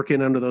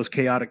 working under those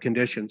chaotic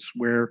conditions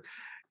where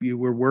you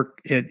were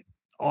work at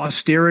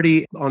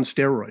austerity on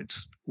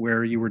steroids,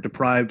 where you were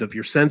deprived of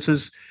your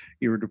senses,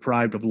 you were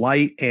deprived of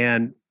light.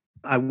 And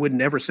I would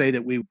never say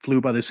that we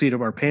flew by the seat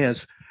of our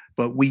pants,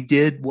 but we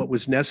did what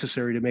was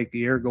necessary to make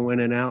the air go in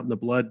and out and the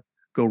blood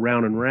go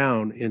round and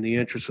round in the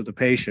interest of the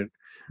patient.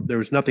 There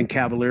was nothing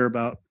cavalier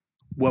about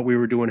what we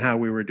were doing, how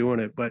we were doing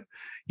it, but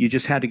you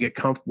just had to get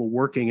comfortable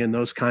working in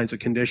those kinds of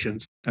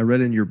conditions. I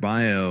read in your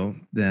bio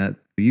that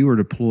you were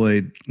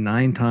deployed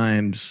 9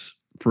 times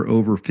for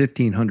over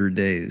 1,500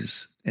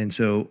 days. And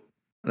so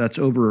That's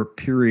over a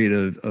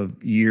period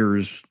of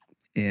years.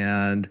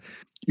 And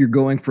you're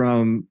going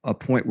from a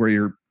point where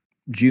you're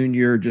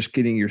junior, just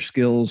getting your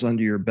skills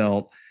under your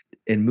belt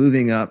and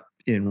moving up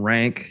in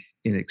rank,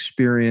 in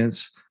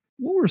experience.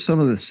 What were some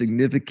of the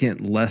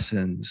significant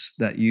lessons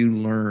that you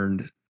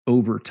learned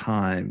over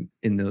time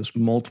in those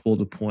multiple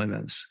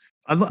deployments?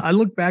 I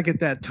look back at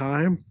that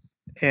time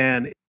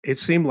and it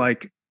seemed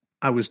like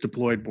I was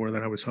deployed more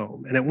than I was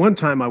home. And at one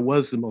time, I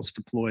was the most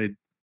deployed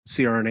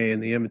CRNA in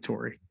the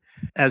inventory.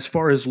 As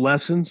far as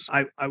lessons,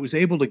 I was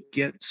able to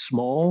get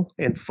small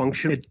and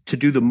function to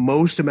do the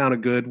most amount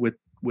of good with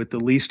the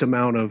least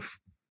amount of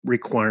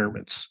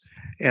requirements.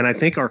 And I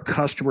think our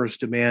customers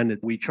demanded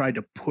we tried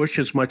to push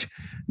as much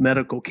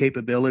medical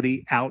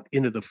capability out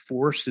into the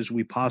force as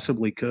we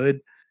possibly could,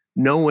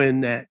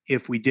 knowing that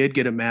if we did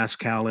get a mass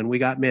cal, and we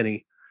got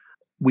many,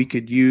 we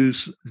could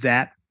use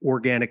that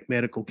organic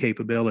medical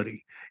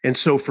capability. And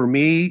so for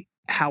me,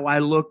 how I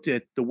looked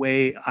at the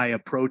way I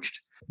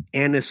approached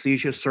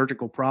anesthesia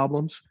surgical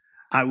problems,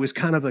 I was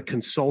kind of a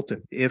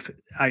consultant. If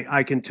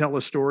I can tell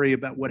a story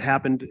about what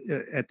happened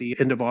at the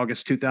end of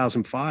August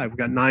 2005, we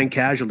got 9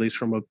 casualties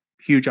from a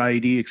huge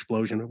IED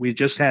explosion. We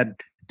just had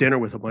dinner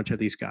with a bunch of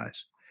these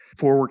guys.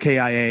 4 were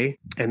KIA,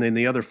 and then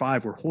the other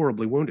 5 were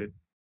horribly wounded.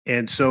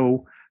 And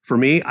so for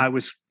me, I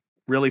was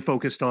really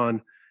focused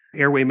on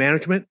airway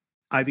management,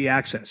 IV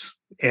access,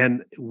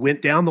 and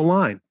went down the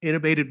line,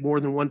 intubated more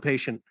than one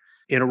patient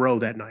in a row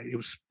that night. It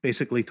was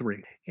basically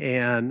 3.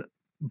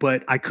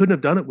 But I couldn't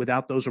have done it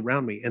without those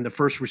around me and the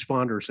first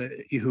responders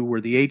who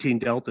were the 18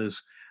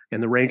 Deltas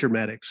and the Ranger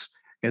medics,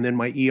 and then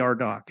my ER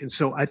doc. And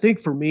so I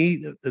think for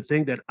me, the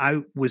thing that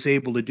I was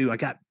able to do, I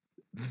got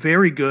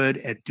very good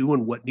at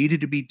doing what needed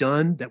to be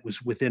done that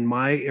was within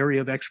my area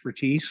of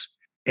expertise,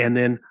 and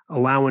then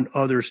allowing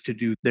others to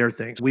do their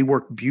things. We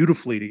worked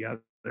beautifully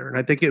together. And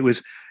I think it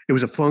was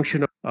a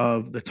function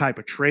of the type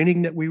of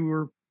training that we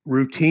were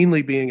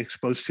routinely being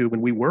exposed to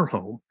when we were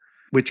home,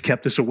 which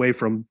kept us away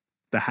from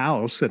the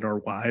house and our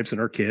wives and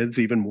our kids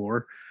even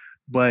more.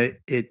 But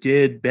it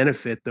did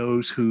benefit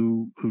those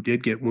who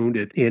did get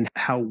wounded in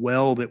how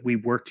well that we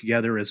worked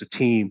together as a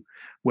team,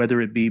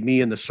 whether it be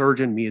me and the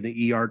surgeon, me and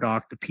the ER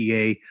doc,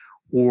 the PA,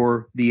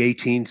 or the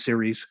 18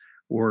 series,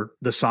 or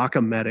the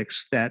SOCM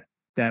medics that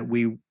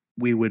we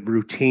would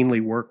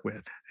routinely work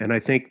with. And I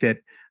think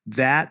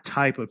that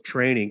type of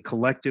training,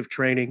 collective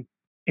training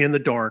in the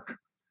dark,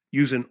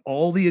 using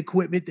all the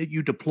equipment that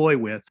you deploy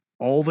with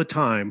all the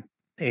time.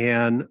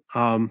 And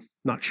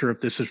not sure if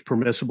this is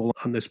permissible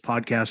on this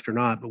podcast or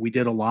not, but we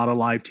did a lot of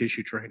live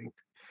tissue training.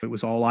 It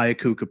was all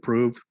IACUC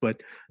approved, but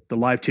the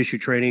live tissue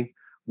training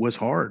was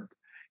hard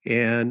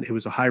and it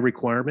was a high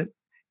requirement.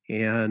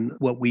 And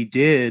what we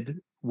did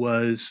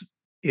was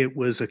it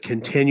was a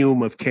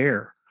continuum of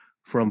care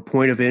from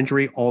point of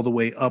injury all the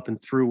way up and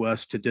through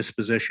us to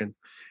disposition.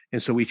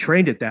 And so we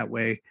trained it that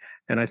way.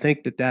 And I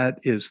think that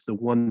is the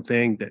one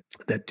thing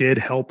that did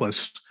help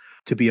us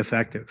to be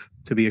effective,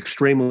 to be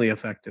extremely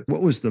effective.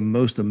 What was the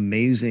most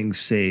amazing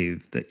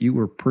save that you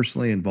were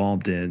personally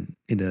involved in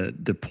a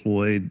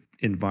deployed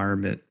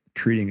environment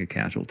treating a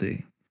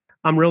casualty?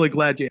 I'm really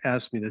glad you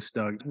asked me this,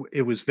 Doug.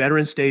 It was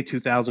Veterans Day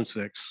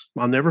 2006.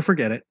 I'll never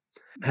forget it.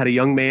 I had a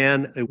young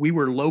man. We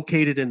were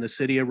located in the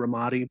city of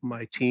Ramadi,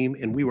 my team,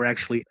 and we were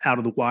actually out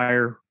of the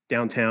wire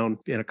downtown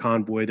in a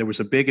convoy. There was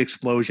a big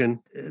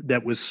explosion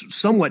that was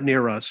somewhat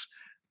near us,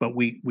 but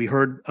we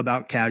heard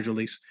about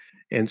casualties.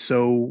 And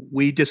so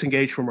we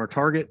disengaged from our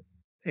target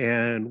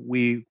and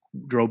we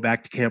drove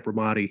back to Camp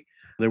Ramadi.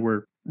 There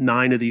were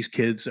 9 of these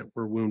kids that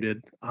were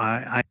wounded.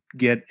 I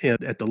get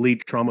at the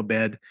lead trauma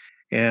bed,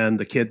 and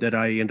the kid that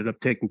I ended up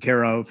taking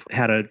care of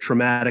had a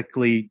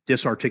traumatically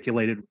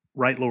disarticulated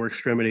right lower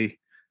extremity.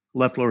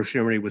 Left lower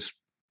extremity was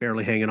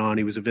barely hanging on.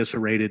 He was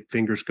eviscerated,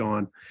 fingers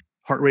gone.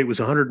 Heart rate was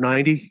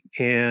 190,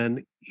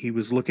 and he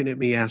was looking at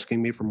me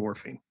asking me for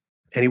morphine.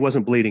 And he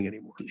wasn't bleeding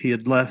anymore. He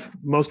had left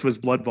most of his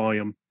blood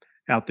volume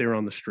out there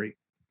on the street.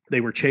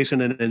 They were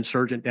chasing an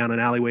insurgent down an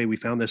alleyway. We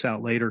found this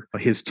out later.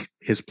 His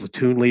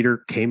platoon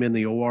leader came in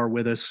the OR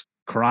with us,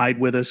 cried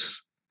with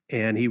us,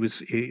 and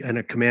and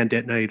a command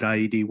detonated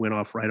IED went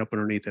off right up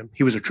underneath him.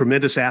 He was a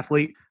tremendous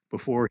athlete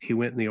before he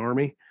went in the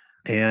Army.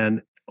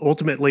 And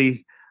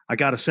ultimately, I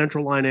got a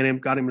central line in him,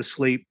 got him to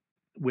sleep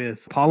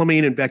with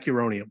polyamine and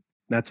vecuronium.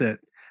 That's it,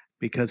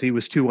 because he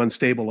was too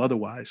unstable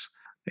otherwise.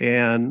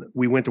 And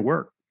we went to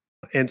work.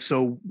 And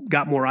so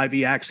got more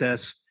IV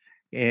access,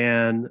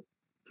 and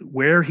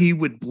where he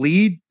would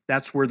bleed,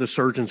 that's where the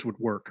surgeons would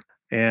work.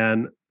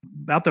 And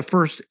about the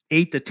first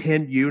 8 to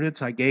 10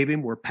 units I gave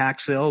him were pack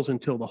cells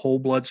until the whole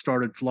blood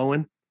started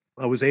flowing.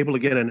 I was able to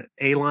get an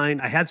A-line.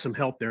 I had some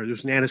help there.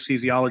 There's an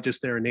anesthesiologist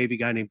there, a Navy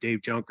guy named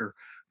Dave Junker,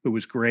 who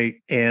was great.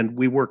 And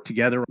we worked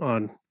together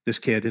on this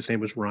kid. His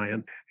name was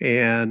Ryan,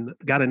 and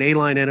got an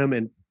A-line in him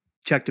and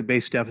checked a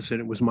base deficit.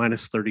 It was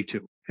minus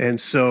 32. And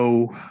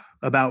so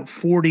about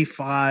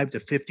 45 to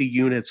 50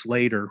 units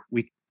later,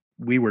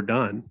 we were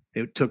done.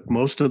 It took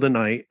most of the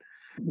night.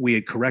 We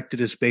had corrected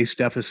his base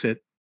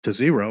deficit to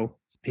 0.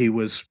 He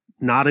was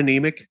not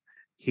anemic.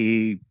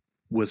 He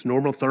was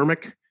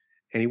normothermic,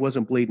 and he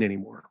wasn't bleeding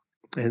anymore.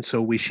 And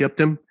so we shipped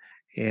him.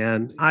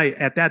 And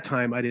at that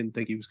time, I didn't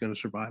think he was going to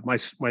survive.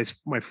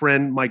 My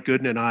friend Mike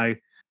Gooden and I,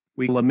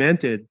 we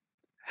lamented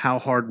how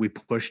hard we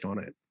pushed on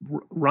it.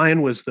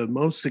 Ryan was the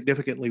most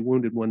significantly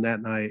wounded one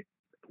that night,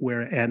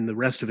 and the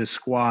rest of his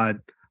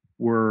squad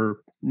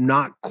were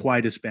not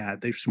quite as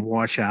bad. There's some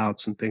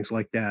washouts and things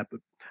like that,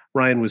 but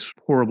Ryan was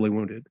horribly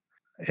wounded,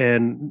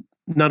 and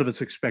none of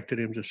us expected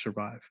him to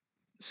survive.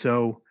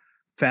 So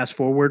fast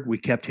forward, we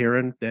kept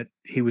hearing that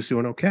he was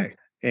doing okay.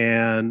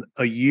 And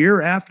a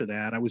year after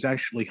that, I was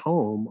actually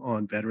home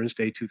on Veterans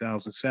Day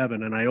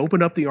 2007, and I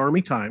opened up the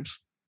Army Times,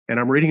 and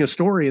I'm reading a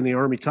story in the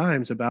Army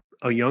Times about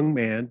a young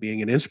man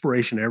being an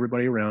inspiration to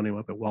everybody around him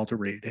up at Walter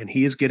Reed. And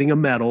he is getting a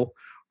medal,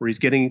 or he's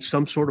getting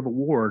some sort of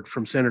award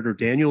from Senator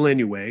Daniel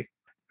Inouye,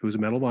 who's a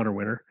Medal of Honor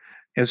winner,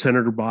 and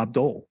Senator Bob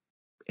Dole.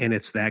 And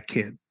it's that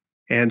kid.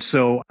 And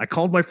so I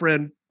called my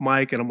friend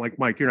Mike, and I'm like,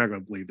 Mike, you're not going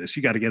to believe this.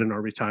 You got to get an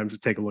Army Times to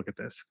take a look at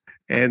this.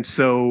 And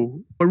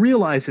so I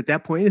realized at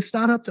that point, it's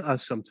not up to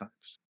us sometimes.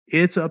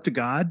 It's up to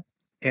God,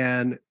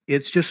 and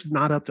it's just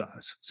not up to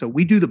us. So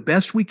we do the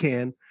best we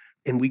can,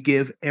 and we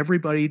give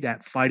everybody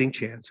that fighting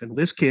chance. And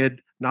this kid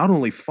not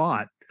only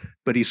fought,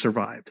 but he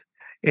survived.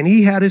 And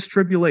he had his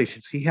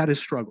tribulations. He had his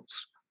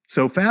struggles.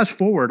 So fast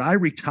forward, I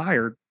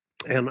retired,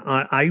 and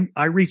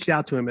I reached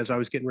out to him as I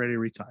was getting ready to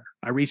retire.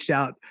 I reached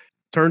out.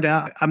 Turned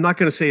out, I'm not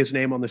going to say his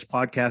name on this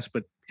podcast,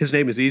 but his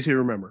name is easy to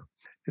remember.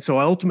 And so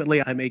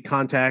ultimately, I made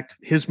contact.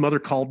 His mother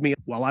called me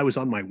while I was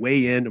on my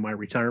way into my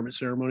retirement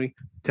ceremony,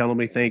 telling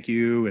me thank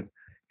you.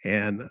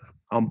 And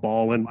I'm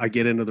bawling. I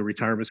get into the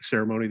retirement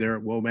ceremony there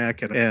at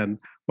Womack, and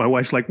my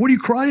wife's like, "What are you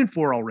crying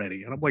for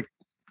already?" And I'm like,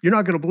 "You're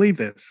not going to believe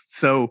this."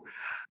 So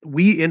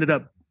we ended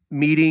up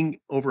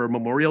meeting over a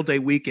Memorial Day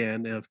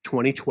weekend of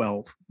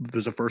 2012. It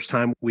was the first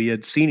time we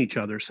had seen each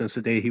other since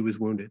the day he was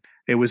wounded.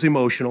 It was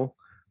emotional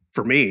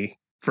for me.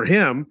 For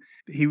him,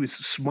 he was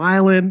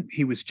smiling.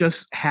 He was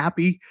just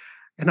happy.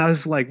 And I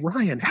was like,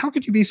 Ryan, how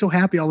could you be so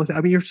happy all the time?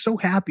 I mean, you're so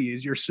happy.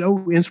 You're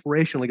so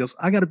inspirational. He goes,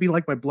 I got to be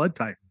like my blood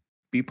type,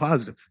 be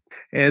positive.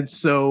 And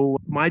so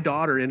my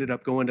daughter ended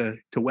up going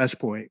to West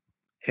Point.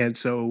 And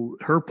so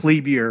her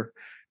plebe year,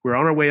 we're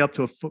on our way up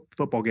to a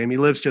football game. He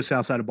lives just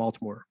outside of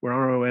Baltimore. We're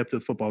on our way up to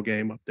the football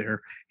game up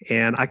there.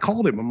 And I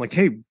called him. I'm like,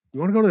 hey, you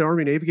want to go to the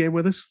Army Navy game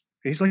with us?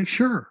 And he's like,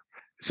 sure.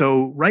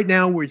 So right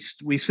now we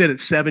sit at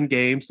 7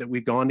 games that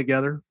we've gone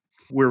together.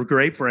 We're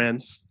great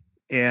friends,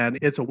 and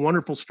it's a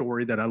wonderful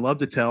story that I love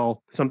to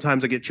tell.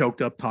 Sometimes I get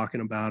choked up talking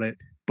about it,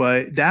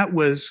 but that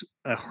was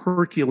a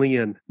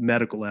Herculean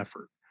medical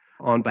effort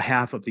on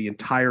behalf of the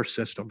entire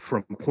system,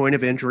 from point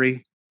of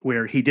injury,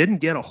 where he didn't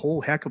get a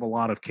whole heck of a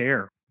lot of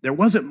care. There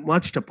wasn't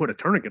much to put a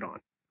tourniquet on,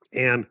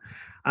 and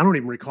I don't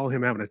even recall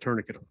him having a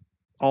tourniquet on,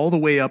 all the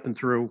way up and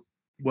through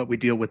what we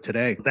deal with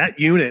today. That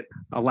unit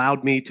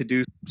allowed me to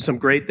do some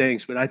great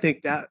things, but I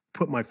think that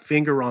put my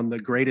finger on the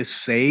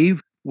greatest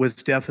save was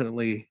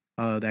definitely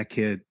that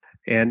kid.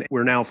 And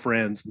we're now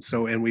friends.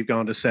 And we've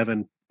gone to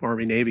 7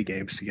 Army Navy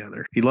games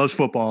together. He loves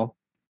football.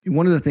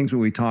 One of the things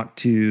when we talk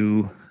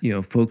to,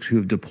 folks who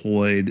have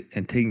deployed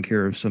and taken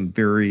care of some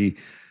very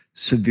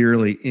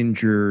severely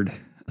injured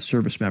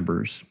service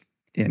members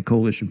and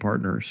coalition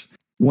partners,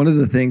 one of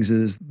the things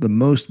is the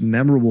most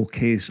memorable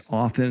case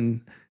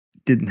often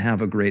didn't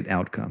have a great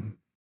outcome,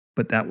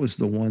 but that was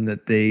the one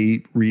that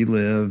they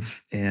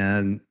relive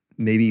and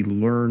maybe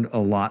learn a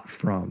lot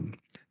from.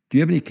 Do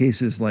you have any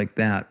cases like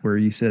that where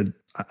you said,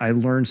 I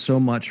learned so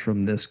much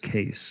from this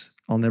case,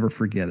 I'll never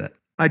forget it?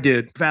 I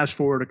did. Fast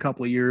forward a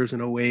couple of years in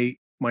 2008,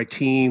 my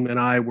team and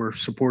I were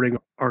supporting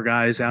our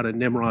guys out in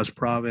Nimroz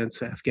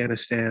province,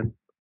 Afghanistan.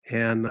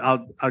 And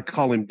I'll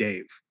call him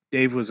Dave.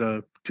 Dave was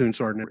a platoon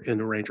sergeant in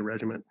the Ranger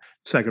Regiment,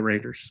 2nd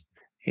Rangers.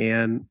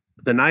 And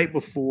the night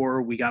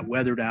before we got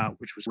weathered out,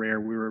 which was rare,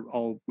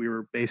 we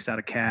were based out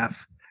of CAF,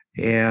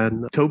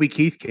 and Toby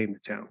Keith came to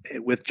town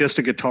with just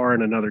a guitar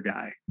and another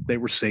guy. They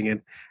were singing,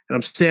 and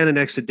I'm standing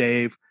next to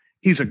Dave.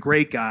 He's a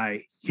great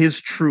guy. His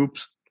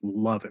troops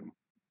love him.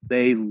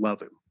 They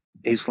love him.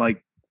 He's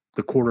like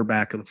the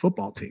quarterback of the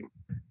football team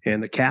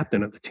and the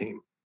captain of the team.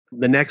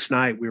 The next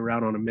night, we were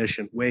out on a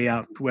mission way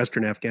out in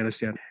Western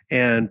Afghanistan.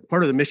 And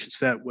part of the mission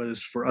set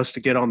was for us to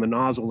get on the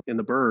nozzle in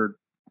the bird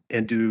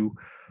and to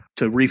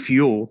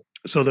refuel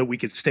so that we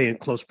could stay in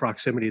close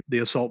proximity to the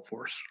assault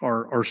force,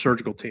 our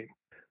surgical team.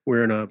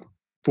 We're in a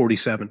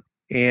 47.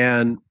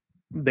 And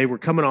they were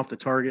coming off the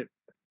target,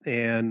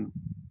 and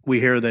we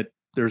hear that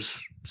there's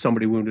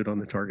somebody wounded on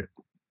the target.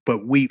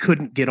 But we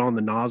couldn't get on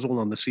the nozzle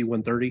on the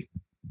C-130.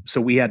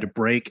 So we had to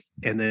break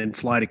and then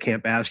fly to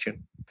Camp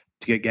Bastion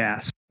to get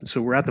gas.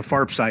 So we're at the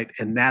FARP site,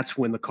 and that's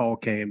when the call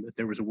came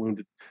that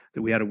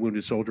we had a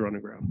wounded soldier on the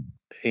ground.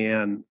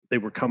 And they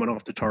were coming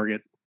off the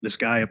target. This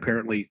guy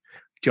apparently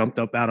jumped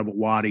up out of a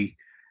wadi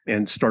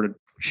and started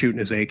shooting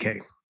his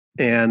AK.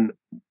 And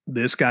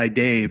this guy,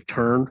 Dave,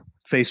 turned,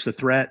 faced the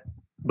threat,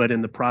 but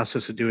in the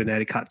process of doing that,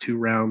 he caught 2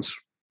 rounds,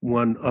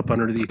 one up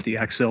underneath the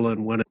axilla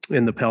and one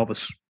in the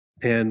pelvis.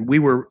 And we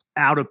were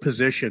out of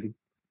position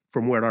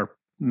from what our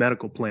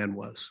medical plan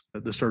was,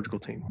 the surgical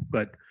team.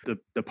 But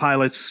the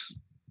pilots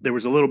There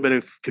was a little bit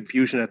of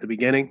confusion at the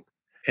beginning,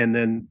 and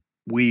then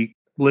we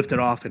lifted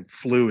off and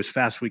flew as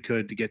fast as we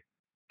could to get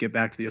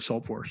back to the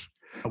assault force.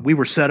 We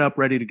were set up,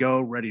 ready to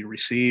go, ready to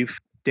receive.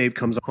 Dave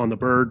comes on the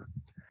bird.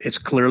 It's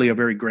clearly a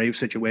very grave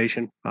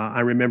situation.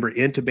 I remember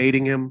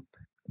intubating him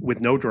with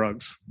no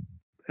drugs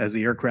as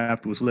the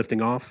aircraft was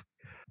lifting off.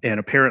 And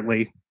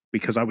apparently,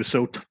 because I was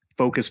so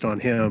focused on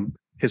him,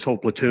 his whole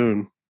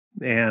platoon,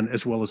 and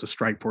as well as the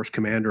strike force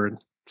commander and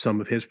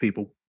some of his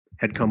people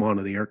had come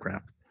onto the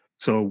aircraft.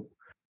 So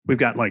we've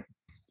got like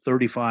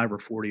 35 or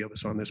 40 of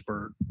us on this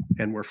bird,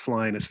 and we're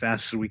flying as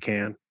fast as we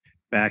can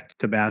back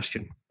to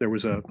Bastion. There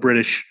was a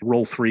British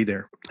roll 3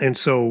 there. And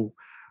so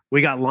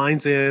we got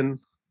lines in.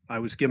 I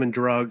was given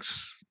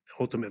drugs.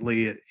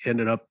 Ultimately, it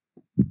ended up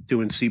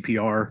doing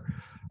CPR.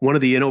 One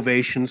of the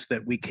innovations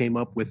that we came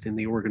up with in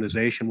the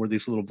organization were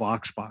these little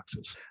Vox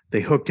boxes.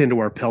 They hooked into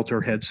our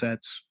Peltor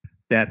headsets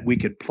that we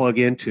could plug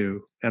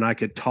into, and I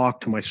could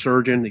talk to my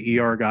surgeon, the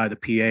ER guy, the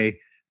PA,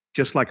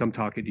 just like I'm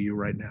talking to you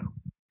right now.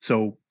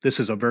 So this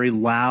is a very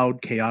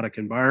loud, chaotic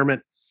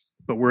environment,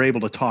 but we're able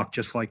to talk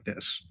just like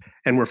this.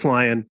 And we're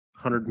flying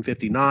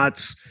 150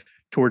 knots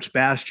towards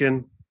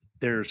Bastion.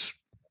 There's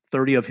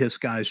 30 of his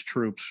guys'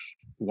 troops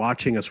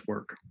watching us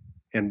work.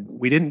 And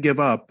we didn't give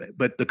up,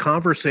 but the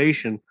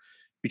conversation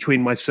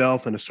between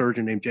myself and a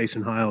surgeon named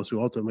Jason Hiles,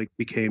 who ultimately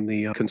became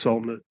the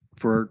consultant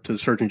to the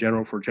Surgeon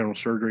General for general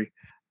surgery,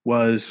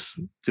 was,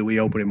 do we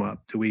open him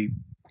up? Do we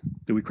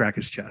crack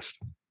his chest?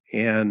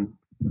 And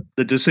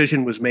the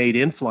decision was made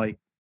in flight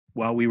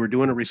while we were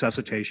doing a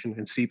resuscitation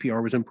and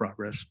CPR was in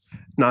progress,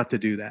 not to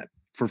do that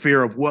for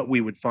fear of what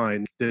we would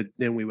find, that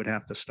then we would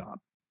have to stop.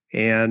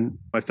 And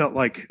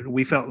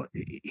we felt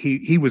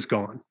he was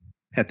gone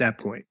at that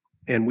point.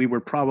 And we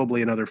were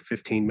probably another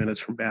 15 minutes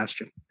from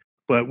Bastion,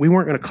 but we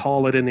weren't going to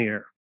call it in the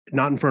air,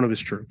 not in front of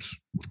his troops.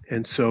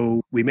 And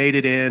so we made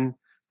it in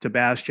to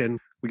Bastion.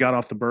 We got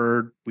off the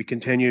bird. We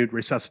continued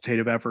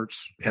resuscitative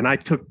efforts. And I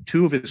took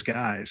 2 of his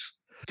guys,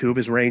 2 of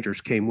his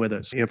Rangers came with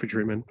us,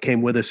 infantrymen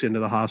came with us into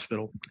the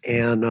hospital.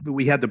 And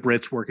we had the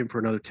Brits working for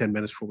another 10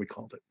 minutes before we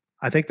called it.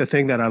 I think the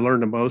thing that I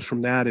learned the most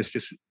from that is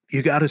just,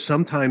 you got to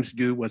sometimes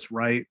do what's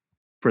right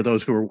for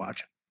those who are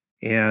watching.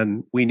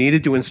 And we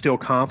needed to instill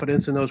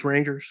confidence in those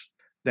Rangers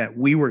that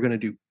we were going to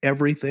do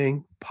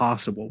everything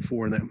possible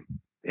for them,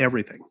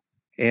 everything.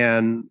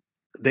 And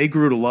they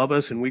grew to love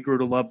us and we grew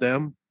to love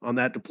them on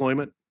that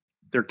deployment.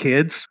 Their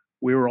kids,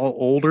 we were all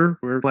older.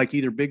 We were like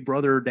either big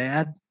brother or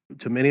dad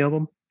to many of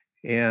them.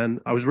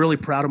 And I was really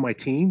proud of my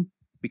team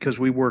because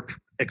we worked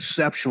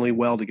exceptionally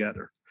well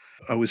together.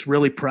 I was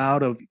really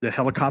proud of the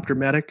helicopter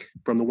medic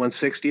from the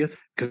 160th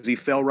because he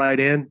fell right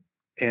in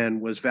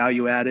and was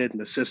value added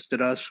and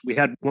assisted us. We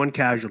had one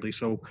casualty,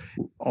 so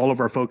all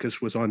of our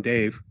focus was on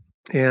Dave.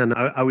 And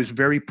I was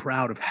very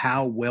proud of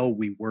how well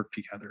we worked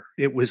together.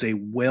 It was a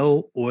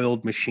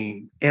well-oiled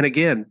machine. And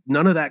again,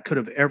 none of that could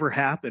have ever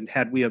happened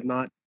had we have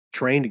not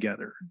trained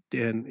together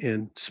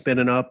in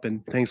spinning up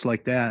and things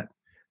like that.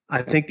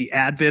 I think the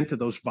advent of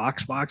those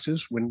Vox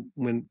boxes,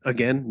 when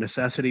again,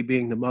 necessity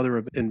being the mother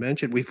of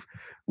invention,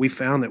 we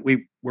found that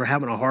we were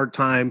having a hard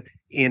time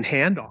in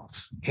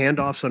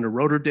handoffs under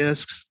rotor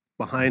discs,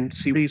 behind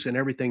series and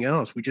everything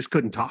else. We just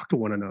couldn't talk to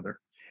one another.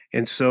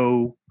 And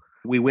so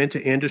we went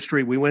to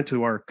industry, we went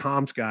to our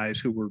comms guys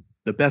who were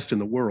the best in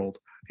the world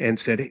and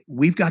said, hey,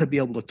 we've got to be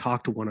able to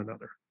talk to one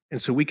another.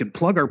 And so we could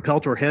plug our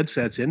Peltor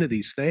headsets into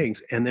these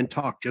things and then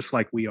talk just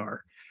like we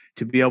are,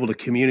 to be able to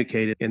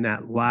communicate in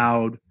that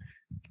loud,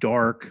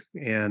 dark,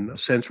 and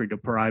sensory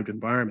deprived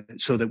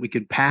environment so that we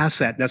could pass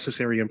that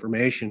necessary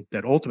information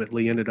that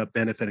ultimately ended up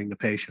benefiting the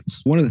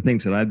patients. One of the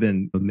things that I've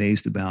been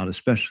amazed about,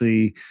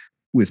 especially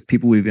with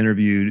people we've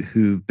interviewed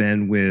who've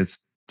been with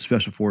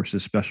Special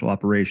Forces, Special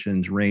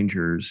Operations,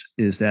 Rangers,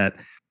 is that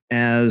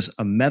as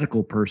a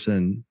medical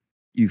person,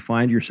 you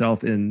find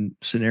yourself in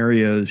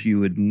scenarios you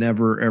would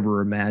never,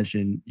 ever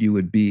imagine you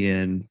would be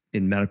in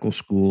medical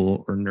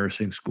school or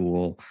nursing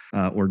school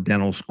or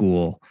dental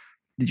school.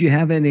 Did you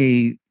have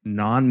any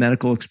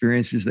non-medical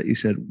experiences that you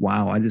said,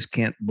 wow, I just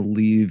can't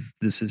believe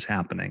this is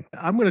happening?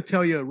 I'm going to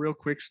tell you a real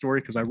quick story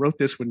because I wrote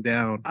this one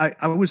down.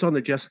 I was on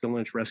the Jessica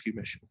Lynch rescue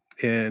mission,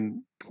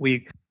 and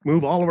we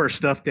move all of our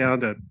stuff down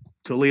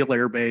to Leal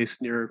Air Base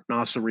near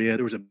Nasiriyah.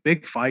 There was a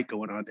big fight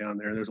going on down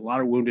there. There's a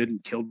lot of wounded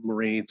and killed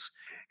Marines.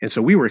 And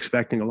so we were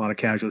expecting a lot of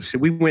casualties. So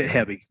we went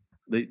heavy.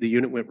 The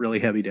unit went really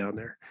heavy down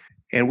there.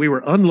 And we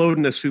were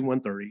unloading a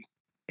Su-130.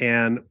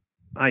 And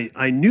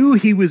I knew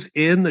he was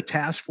in the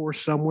task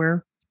force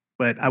somewhere,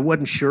 but I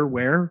wasn't sure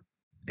where.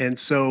 And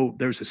so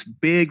there's this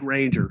big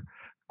Ranger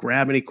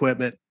grabbing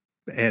equipment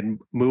and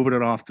moving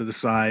it off to the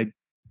side.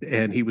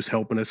 And he was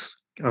helping us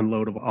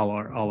unload of all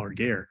our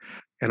gear.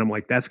 And I'm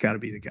like, that's got to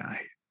be the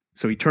guy.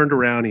 So he turned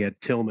around, he had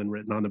Tillman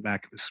written on the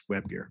back of his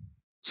web gear.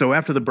 So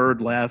after the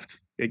bird left,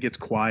 it gets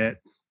quiet.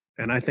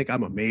 And I think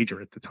I'm a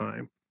major at the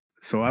time.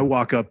 So I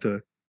walk up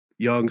to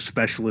young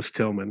specialist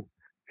Tillman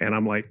and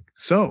I'm like,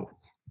 so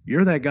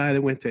you're that guy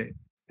that went to,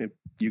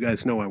 you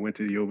guys know I went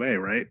to the U of A,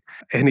 right?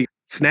 And he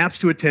snaps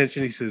to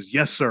attention. He says,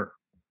 yes, sir.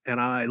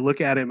 And I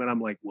look at him and I'm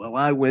like, well,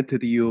 I went to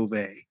the U of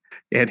A.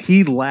 And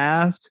he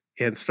laughed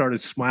and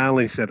started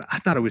smiling. He said, I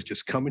thought I was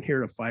just coming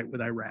here to fight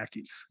with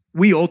Iraqis.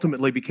 We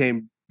ultimately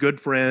became good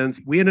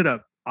friends. We ended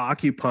up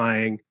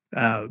occupying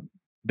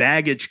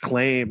baggage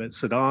claim at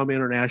Saddam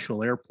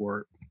International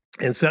Airport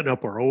and setting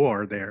up our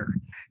OR there.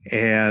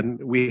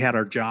 And we had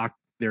our jock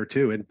there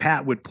too. And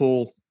Pat would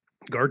pull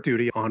guard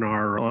duty on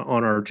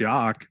our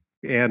jock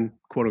and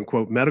quote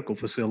unquote medical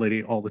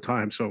facility all the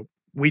time. So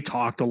we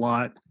talked a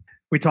lot.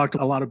 We talked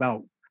a lot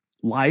about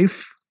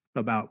life,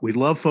 about we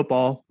love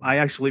football. I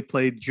actually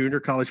played junior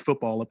college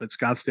football up at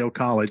Scottsdale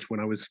College when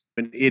I was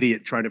an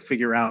idiot trying to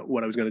figure out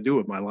what I was going to do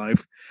with my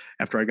life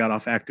after I got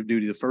off active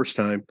duty the first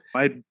time.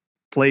 I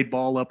played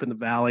ball up in the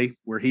valley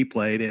where he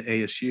played at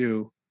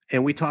ASU,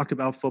 and we talked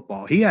about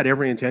football. He had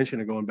every intention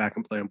of going back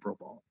and playing pro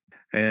ball,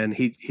 and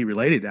he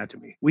related that to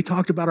me. We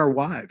talked about our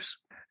wives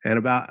and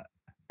about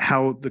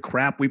how the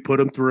crap we put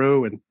them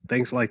through and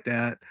things like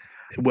that.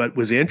 What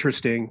was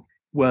interesting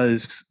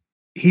was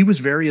he was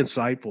very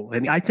insightful.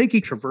 And I think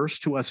he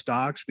traversed to us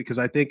docs because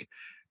I think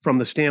from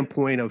the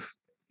standpoint of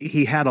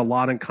he had a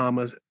lot in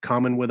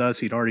common with us.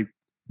 He'd already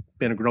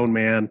been a grown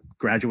man,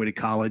 graduated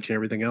college and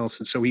everything else.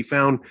 And so he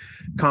found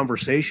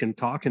conversation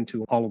talking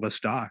to all of us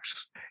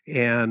docs,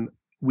 and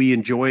we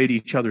enjoyed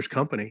each other's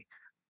company.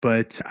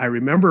 But I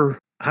remember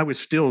I was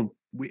still,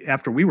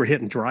 after we were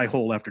hitting dry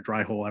hole after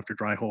dry hole after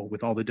dry hole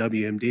with all the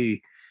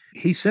WMD,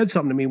 he said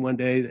something to me one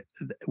day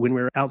when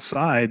we were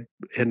outside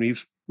and he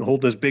was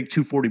holding this big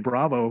 240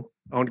 Bravo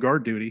on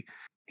guard duty.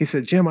 He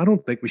said, Jim, I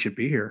don't think we should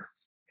be here.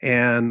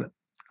 And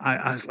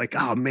I was like,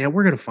 oh man,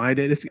 we're going to find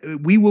it.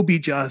 We will be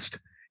just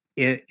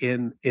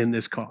in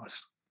this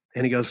cause.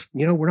 And he goes,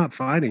 we're not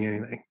finding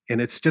anything.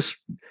 And it's just,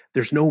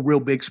 there's no real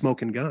big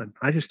smoking gun.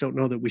 I just don't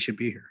know that we should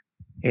be here.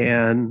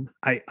 And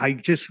I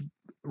just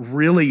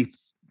really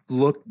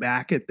look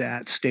back at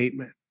that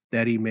statement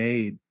that he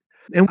made.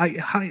 And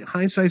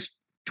hindsight's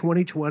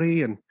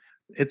 2020 and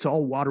it's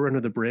all water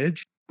under the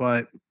bridge.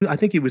 But I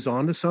think he was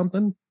onto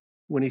something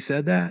when he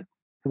said that.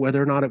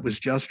 Whether or not it was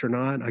just or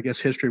not, I guess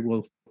history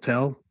will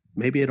tell.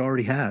 Maybe it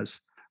already has.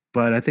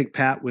 But I think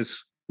Pat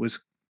was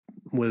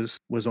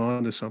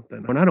on to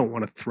something. And I don't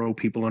want to throw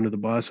people under the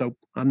bus.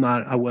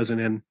 I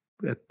wasn't in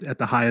at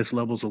the highest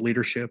levels of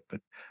leadership,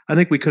 but I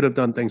think we could have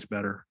done things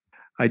better.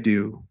 I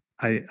do.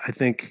 I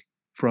think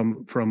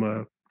from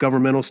a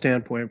governmental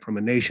standpoint, from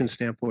a nation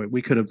standpoint,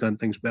 we could have done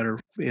things better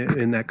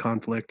in that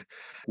conflict,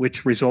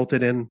 which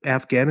resulted in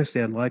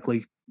Afghanistan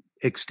likely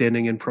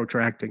extending and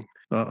protracting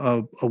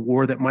a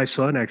war that my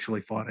son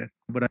actually fought in.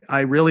 But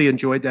I really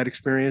enjoyed that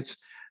experience.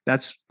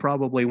 That's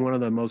probably one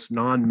of the most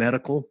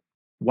non-medical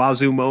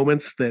wazoo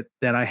moments that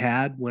I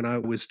had when I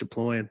was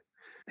deploying.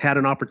 Had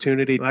an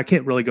opportunity. I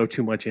can't really go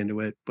too much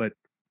into it, but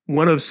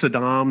one of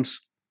Saddam's,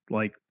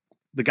 like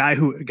the guy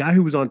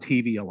who was on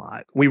TV a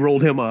lot, we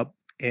rolled him up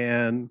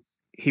and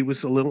he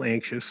was a little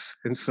anxious.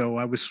 And so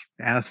I was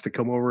asked to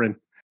come over and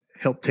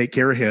help take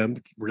care of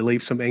him,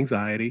 relieve some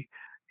anxiety.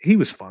 He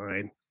was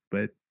fine,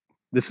 but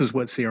this is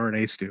what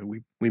CRNAs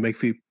do. We make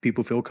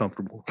people feel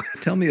comfortable.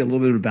 Tell me a little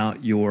bit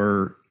about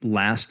your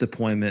last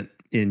deployment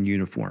in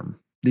uniform.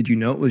 Did you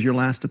know it was your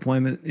last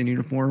deployment in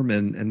uniform,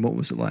 and what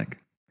was it like?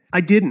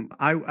 I didn't.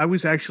 I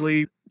was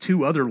actually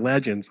two other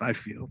legends, I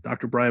feel,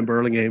 Dr. Brian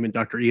Burlingame and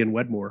Dr. Ian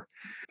Wedmore,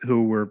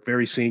 who were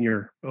very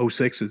senior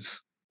 06s.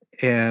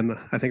 And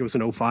I think it was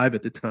an 05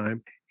 at the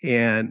time.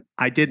 And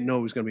I didn't know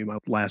it was going to be my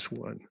last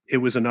one. It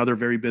was another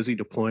very busy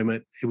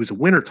deployment. It was a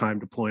wintertime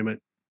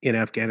deployment in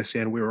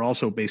Afghanistan. We were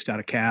also based out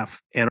of CAF.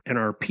 And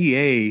our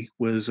PA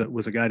was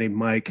a guy named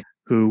Mike,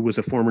 who was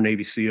a former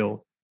Navy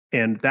SEAL.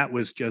 And that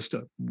was just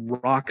a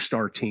rock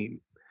star team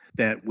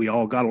that we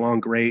all got along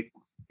great.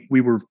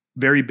 We were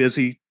very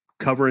busy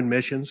covering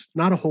missions.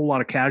 Not a whole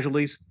lot of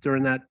casualties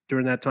during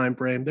that time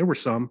frame. There were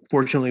some.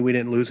 Fortunately, we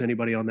didn't lose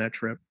anybody on that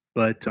trip.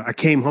 But I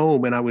came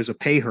home and I was a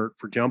pay hurt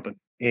for jumping.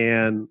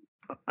 And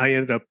I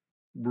ended up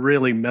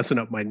really messing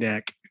up my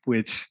neck,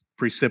 which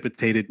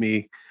precipitated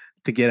me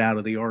to get out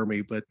of the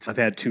Army. But I've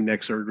had 2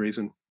 neck surgeries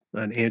and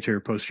an anterior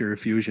posterior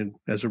fusion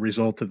as a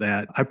result of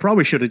that. I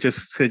probably should have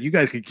just said, you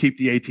guys can keep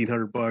the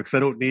 $1,800. I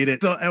don't need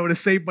it. So I would have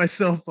saved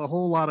myself a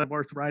whole lot of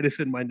arthritis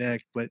in my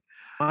neck. But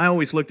I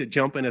always looked at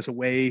jumping as a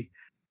way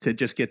to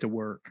just get to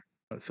work.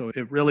 So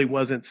it really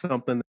wasn't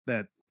something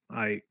that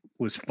I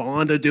was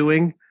fond of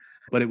doing,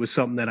 but it was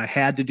something that I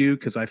had to do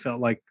because I felt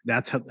like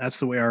that's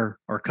the way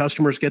our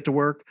customers get to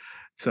work.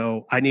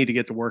 So I need to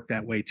get to work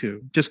that way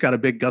too. Just got a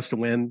big gust of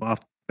wind off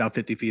about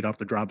 50 feet off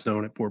the drop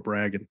zone at Fort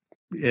Bragg and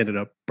ended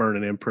up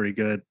burning in pretty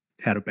good.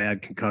 Had a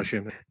bad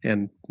concussion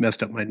and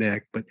messed up my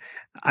neck. But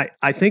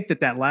I think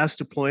that last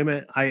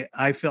deployment,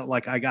 I felt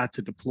like I got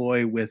to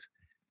deploy with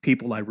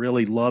people I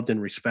really loved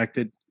and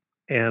respected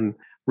and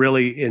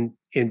really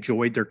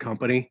enjoyed their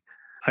company.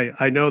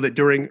 I know that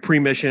during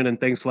pre-mission and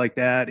things like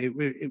that,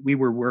 we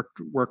were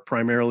work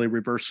primarily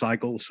reverse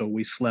cycle. So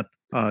we slept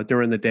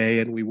during the day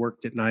and we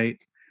worked at night.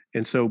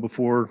 And so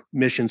before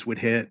missions would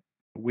hit,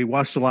 we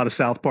watched a lot of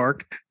South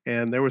Park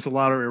and there was a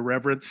lot of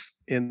irreverence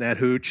in that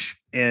hooch.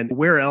 And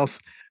where else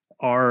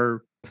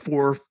are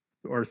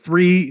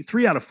three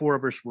out of 4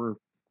 of us were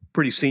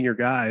pretty senior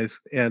guys,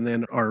 and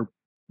then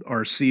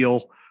our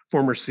SEAL,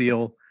 former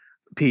SEAL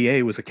PA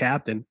was a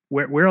captain.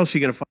 Where else are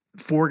you going to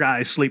find four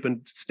guys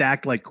sleeping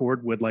stacked like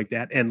cordwood like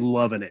that and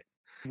loving it?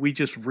 We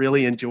just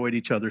really enjoyed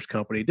each other's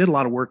company. Did a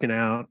lot of working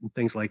out and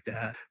things like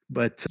that,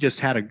 but just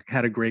had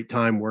a great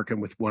time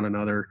working with one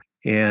another.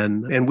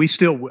 And we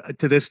still,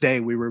 to this day,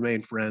 we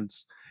remain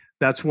friends.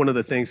 That's one of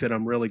the things that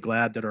I'm really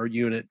glad that our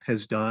unit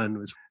has done.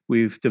 Was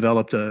we've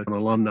developed an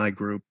alumni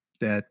group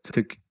that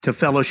to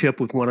fellowship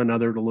with one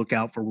another, to look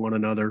out for one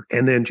another,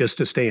 and then just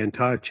to stay in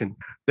touch. And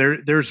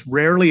there's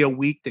rarely a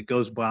week that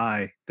goes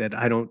by that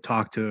I don't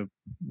talk to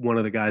one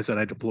of the guys that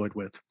I deployed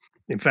with.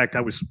 In fact,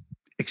 I was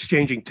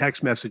exchanging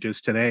text messages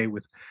today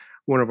with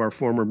one of our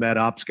former Med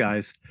Ops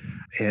guys,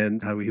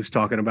 and he was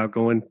talking about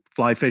going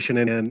fly fishing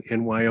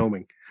in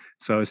Wyoming.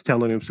 So I was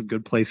telling him some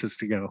good places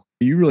to go.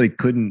 You really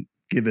couldn't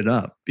give it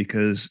up,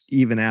 because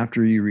even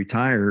after you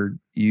retired,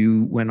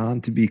 you went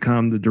on to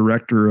become the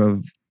director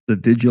of the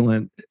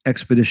Vigilant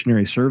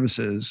Expeditionary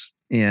Services,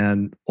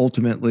 and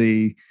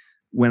ultimately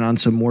went on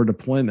some more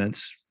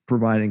deployments,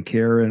 providing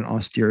care in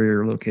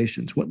austere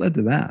locations. What led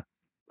to that?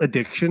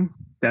 Addiction.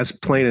 That's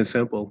plain and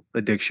simple.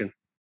 Addiction.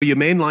 You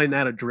mainline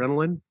that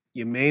adrenaline,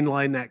 you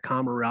mainline that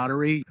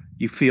camaraderie,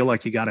 you feel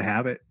like you got to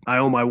have it. I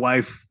owe my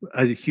wife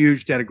a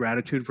huge debt of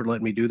gratitude for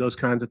letting me do those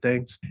kinds of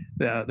things.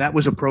 That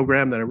was a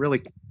program that I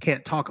really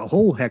can't talk a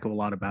whole heck of a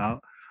lot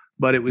about,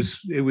 but it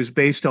was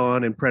based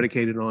on and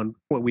predicated on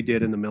what we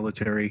did in the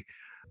military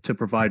to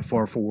provide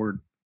far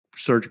forward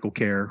surgical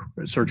care,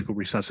 surgical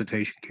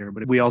resuscitation care.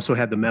 But we also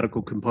had the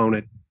medical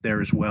component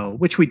there as well,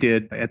 which we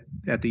did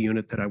at the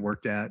unit that I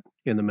worked at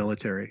in the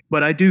military.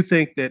 But I do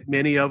think that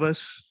many of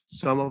us,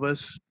 some of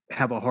us,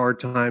 have a hard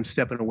time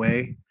stepping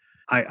away.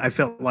 I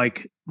felt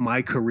like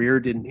my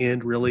career didn't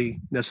end really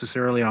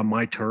necessarily on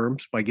my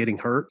terms by getting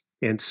hurt.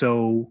 And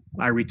so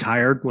I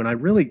retired when I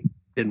really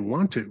didn't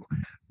want to,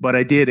 but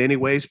I did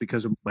anyways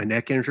because of my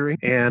neck injury.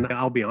 And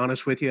I'll be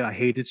honest with you, I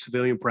hated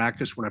civilian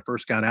practice when I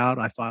first got out.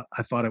 I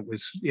thought it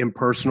was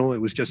impersonal. It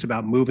was just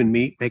about moving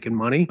meat, making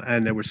money.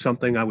 And there was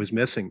something I was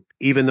missing.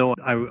 Even though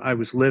I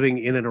was living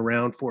in and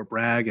around Fort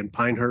Bragg and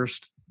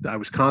Pinehurst, I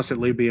was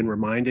constantly being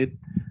reminded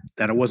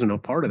that I wasn't a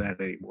part of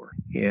that anymore.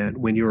 And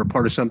when you're a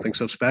part of something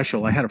so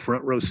special, I had a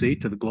front row seat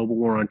to the global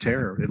war on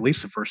terror, at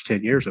least the first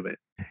 10 years of it.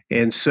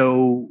 And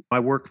so I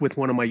worked with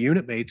one of my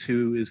unit mates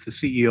who is the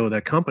CEO of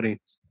that company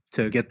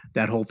to get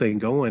that whole thing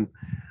going.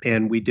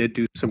 And we did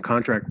do some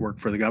contract work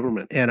for the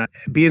government. And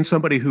being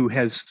somebody who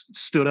has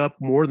stood up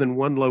more than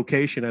one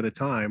location at a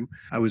time,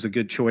 I was a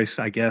good choice,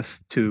 I guess,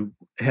 to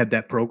head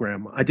that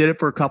program. I did it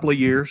for a couple of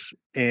years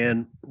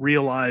and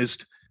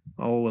realized,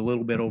 a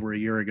little bit over a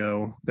year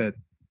ago, that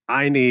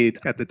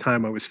at the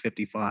time I was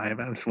 55,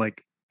 I was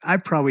like, I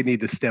probably need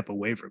to step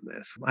away from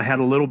this. I had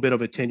a little bit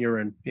of a tenure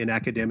in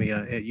academia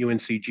at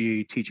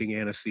UNCG teaching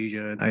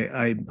anesthesia.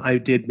 And I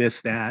did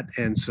miss that.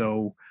 And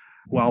so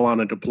while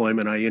on a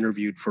deployment, I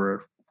interviewed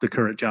for the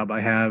current job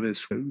I have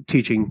is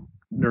teaching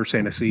nurse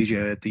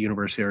anesthesia at the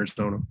University of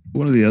Arizona.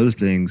 One of the other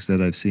things that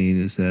I've seen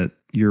is that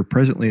you're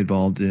presently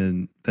involved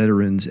in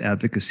veterans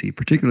advocacy,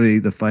 particularly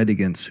the fight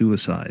against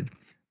suicide.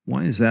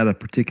 Why is that a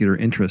particular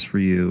interest for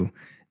you?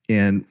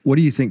 And what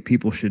do you think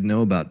people should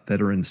know about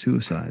veteran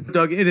suicide?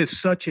 Doug, it is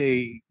such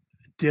a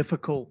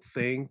difficult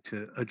thing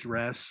to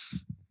address,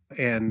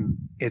 and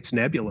it's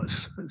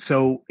nebulous.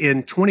 So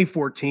in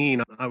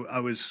 2014, I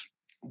was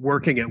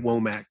working at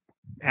Womack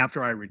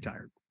after I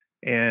retired,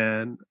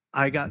 and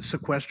I got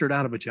sequestered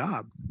out of a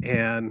job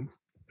and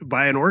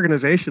by an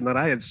organization that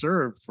I had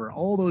served for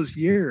all those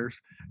years.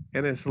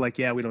 And it's like,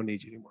 yeah, we don't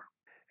need you anymore.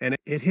 And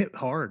it hit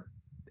hard.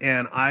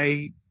 And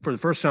for the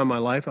first time in my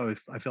life,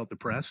 I felt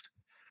depressed.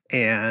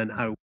 And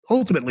I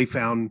ultimately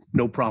found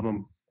no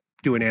problem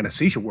doing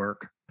anesthesia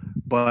work,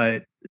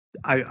 but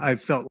I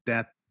felt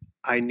that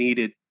I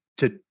needed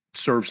to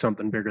serve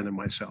something bigger than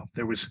myself.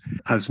 I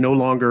was no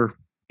longer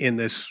in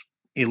this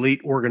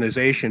elite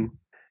organization.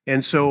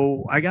 And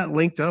so I got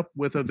linked up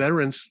with a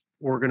veterans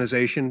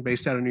organization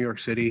based out of New York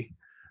City.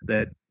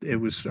 That it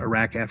was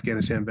Iraq,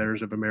 Afghanistan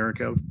Veterans of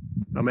America.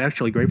 I'm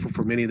actually grateful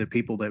for many of the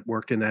people that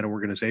worked in that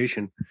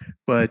organization,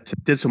 but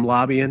did some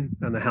lobbying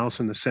on the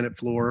House and the Senate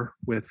floor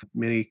with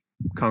many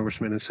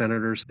congressmen and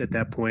senators at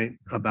that point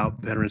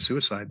about veteran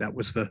suicide. That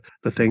was the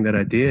thing that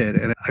I did.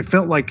 And I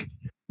felt like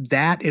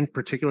that in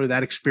particular,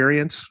 that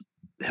experience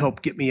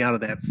helped get me out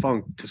of that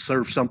funk to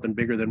serve something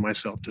bigger than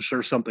myself, to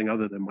serve something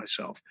other than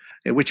myself,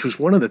 and which was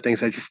one of the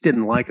things I just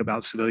didn't like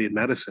about civilian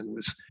medicine.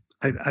 Was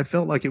I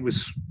felt like it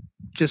was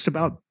just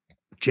about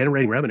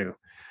generating revenue.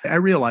 I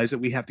realized that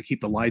we have to keep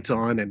the lights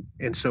on.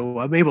 And so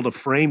I'm able to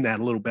frame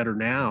that a little better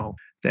now,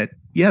 that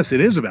yes,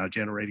 it is about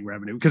generating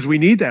revenue because we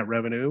need that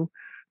revenue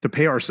to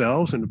pay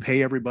ourselves and to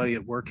pay everybody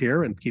at work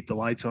here and keep the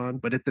lights on.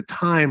 But at the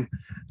time,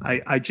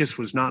 I just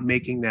was not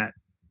making that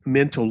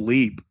mental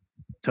leap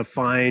to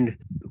find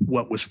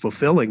what was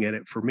fulfilling in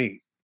it for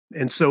me.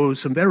 And so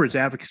some veterans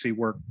advocacy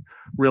work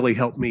really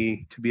helped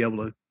me to be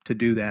able to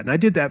do that. And I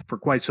did that for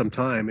quite some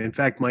time. In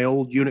fact, my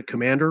old unit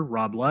commander,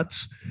 Rob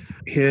Lutz,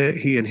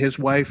 he and his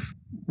wife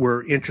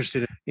we're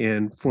interested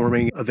in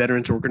forming a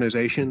veterans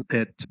organization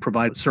that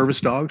provides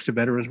service dogs to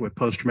veterans with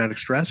post-traumatic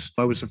stress.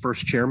 I was the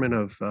first chairman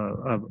of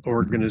an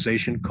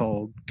organization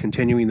called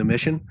Continuing the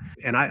Mission.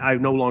 And I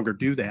no longer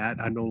do that.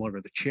 I'm no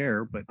longer the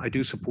chair, but I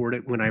do support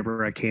it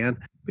whenever I can.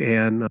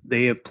 And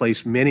they have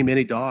placed many,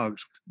 many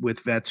dogs with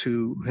vets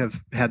who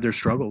have had their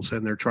struggles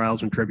and their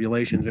trials and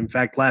tribulations. In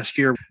fact, last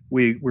year,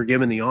 we were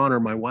given the honor,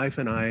 my wife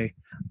and I,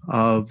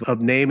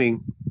 of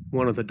naming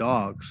one of the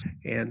dogs.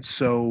 And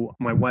so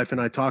my wife and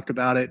I talked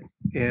about it,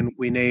 and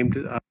we named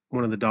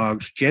one of the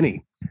dogs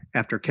Jenny,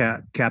 after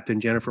Captain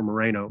Jennifer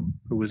Moreno,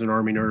 who was an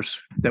Army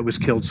nurse that was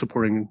killed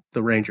supporting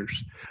the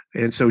Rangers.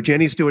 And so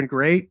Jenny's doing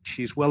great.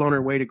 She's well on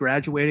her way to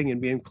graduating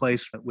and being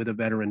placed with a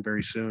veteran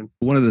very soon.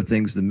 One of the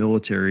things the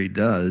military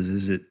does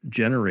is it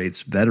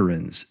generates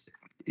veterans.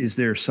 Is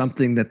there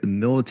something that the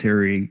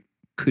military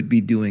could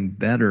be doing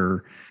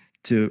better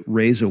to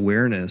raise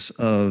awareness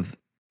of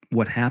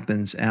what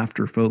happens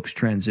after folks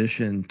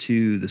transition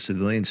to the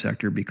civilian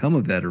sector, become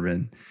a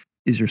veteran?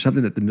 Is there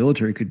something that the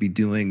military could be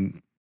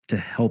doing to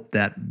help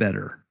that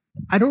better?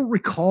 I don't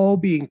recall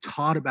being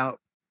taught about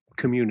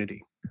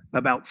community,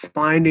 about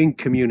finding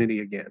community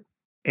again,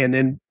 and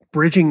then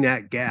bridging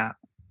that gap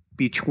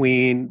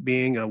between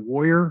being a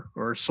warrior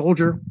or a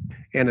soldier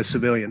and a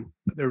civilian.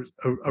 There's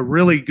a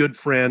really good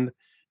friend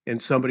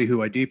and somebody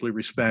who I deeply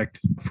respect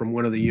from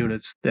one of the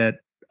units that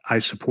I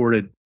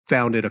supported,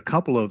 founded a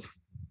couple of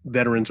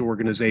veterans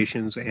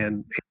organizations,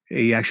 and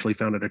he actually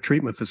founded a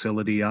treatment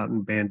facility out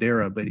in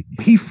Bandera. But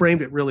he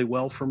framed it really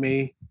well for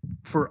me.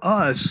 For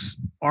us,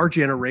 our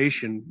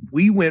generation,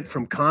 we went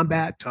from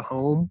combat to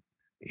home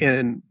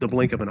in the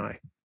blink of an eye.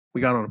 We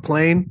got on a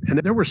plane, and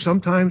there were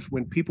some times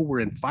when people were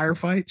in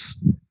firefights,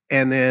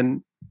 and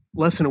then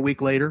less than a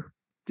week later,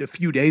 a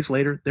few days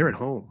later, they're at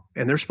home,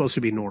 and they're supposed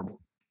to be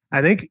normal.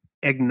 I think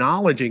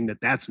acknowledging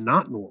that that's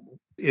not normal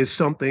is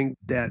something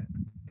that,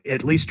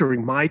 at least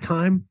during my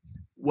time,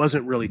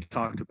 wasn't really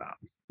talked about.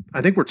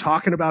 I think we're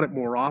talking about it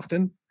more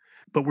often,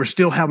 but we're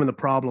still having the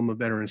problem of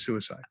veteran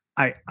suicide.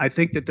 I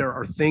think that there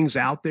are things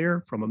out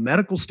there from a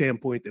medical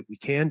standpoint that we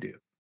can do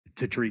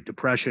to treat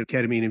depression,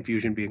 ketamine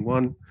infusion being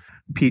one,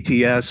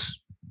 PTS,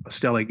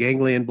 stellate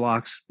ganglion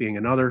blocks being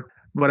another.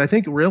 But I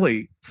think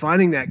really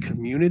finding that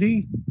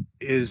community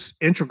is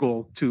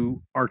integral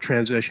to our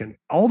transition.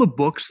 All the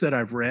books that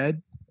I've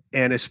read,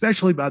 and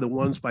especially by the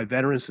ones by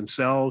veterans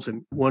themselves,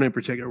 and one in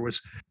particular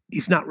was,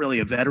 he's not really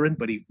a veteran,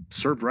 but he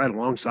served right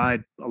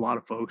alongside a lot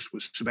of folks,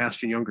 was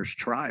Sebastian Junger's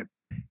tribe.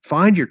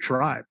 Find your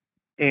tribe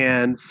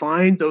and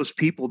find those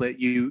people that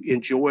you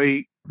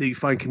enjoy, that you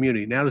find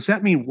community. Now, does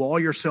that mean wall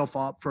yourself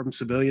up from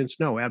civilians?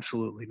 No,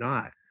 absolutely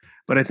not.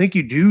 But I think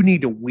you do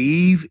need to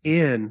weave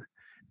in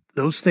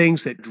those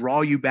things that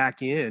draw you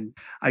back in.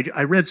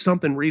 I read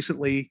something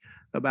recently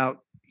about,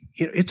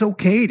 it's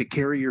okay to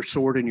carry your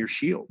sword and your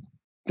shield.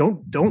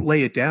 Don't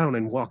lay it down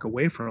and walk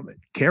away from it.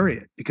 Carry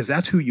it, because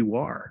that's who you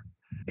are.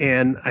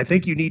 And I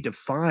think you need to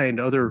find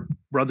other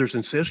brothers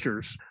and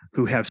sisters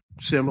who have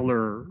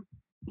similar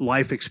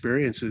life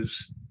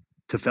experiences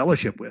to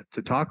fellowship with,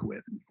 to talk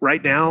with.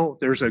 Right now,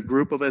 there's a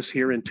group of us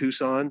here in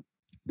Tucson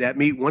that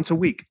meet once a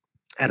week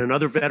at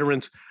another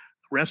veterans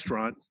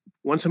restaurant.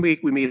 Once a week,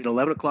 we meet at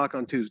 11 o'clock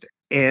on Tuesday,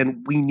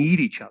 and we need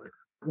each other.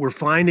 We're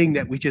finding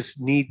that we just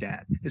need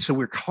that. And so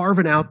we're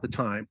carving out the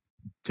time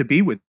to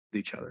be with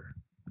each other.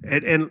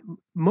 And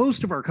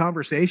most of our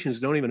conversations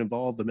don't even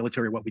involve the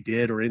military, what we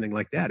did or anything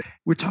like that.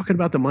 We're talking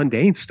about the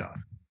mundane stuff.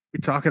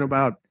 We're talking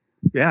about,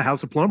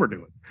 how's the plumber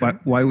doing?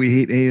 Why we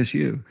hate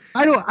ASU?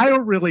 I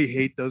don't really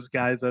hate those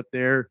guys up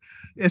there,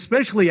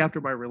 especially after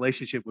my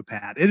relationship with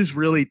Pat. It is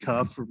really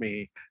tough for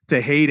me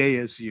to hate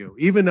ASU,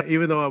 even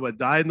though I'm a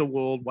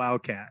dyed-in-the-wool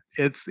Wildcat.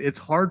 It's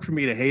hard for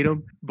me to hate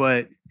them,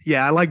 but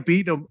I like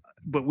beating them.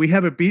 But we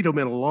haven't beat them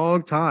in a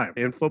long time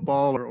in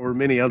football or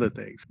many other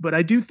things. But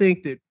I do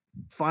think that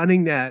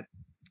finding that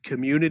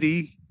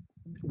community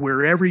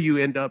wherever you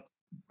end up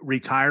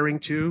retiring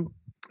to,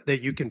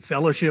 that you can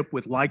fellowship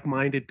with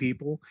like-minded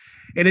people.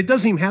 And it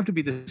doesn't even have to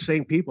be the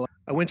same people.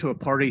 I went to a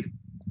party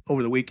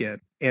over the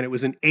weekend, and it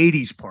was an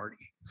 80s party.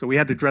 So we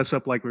had to dress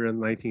up like we were in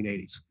the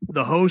 1980s.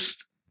 The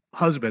host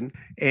husband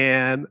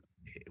and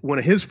one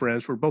of his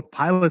friends were both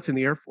pilots in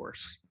the Air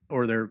Force,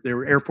 or they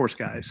were Air Force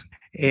guys.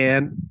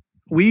 And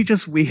we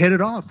hit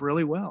it off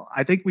really well.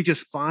 I think we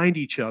just find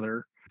each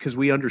other because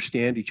we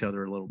understand each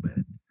other a little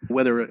bit,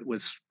 whether it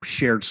was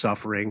shared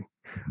suffering.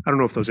 I don't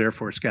know if those Air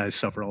Force guys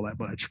suffer all that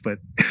much, but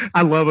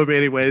I love them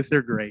anyways.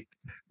 They're great.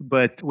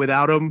 But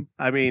without them,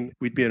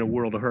 we'd be in a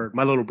world of hurt.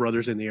 My little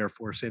brother's in the Air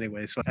Force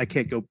anyway, so I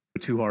can't go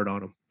too hard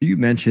on them. You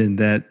mentioned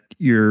that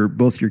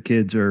both your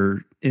kids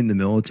are in the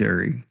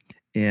military.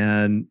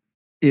 And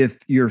if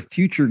your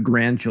future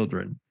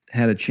grandchildren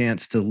had a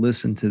chance to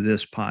listen to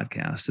this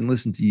podcast and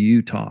listen to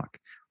you talk,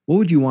 what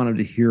would you want them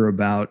to hear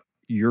about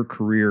your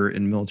career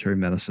in military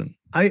medicine?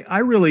 I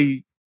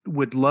really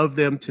would love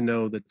them to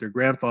know that their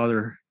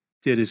grandfather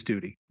did his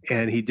duty,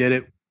 and he did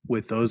it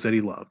with those that he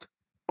loved,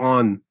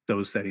 on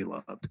those that he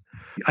loved.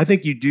 I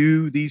think you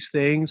do these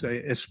things,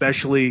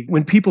 especially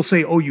when people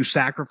say, oh, you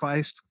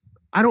sacrificed.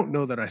 I don't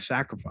know that I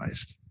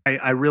sacrificed.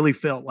 I really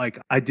felt like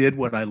I did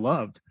what I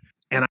loved.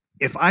 And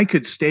if I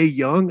could stay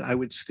young, I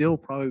would still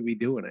probably be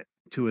doing it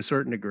to a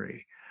certain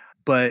degree.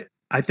 But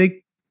I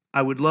think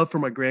I would love for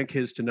my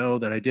grandkids to know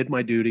that I did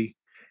my duty.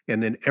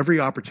 And then every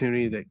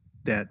opportunity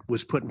that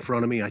was put in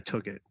front of me, I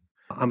took it.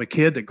 I'm a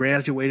kid that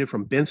graduated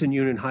from Benson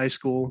Union High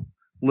School,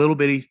 little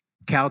bitty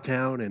cow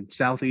town in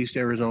Southeast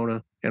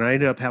Arizona. And I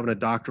ended up having a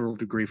doctoral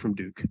degree from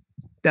Duke.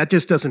 That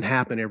just doesn't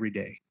happen every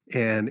day.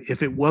 And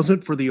if it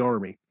wasn't for the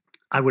Army,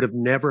 I would have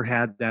never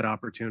had that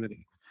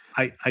opportunity.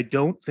 I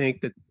don't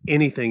think that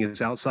anything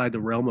is outside the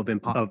realm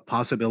of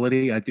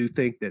possibility. I do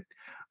think that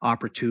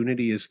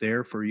opportunity is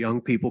there for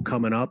young people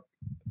coming up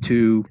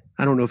to,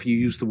 I don't know if you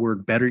use the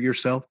word better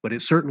yourself, but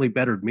it certainly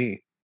bettered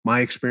me. My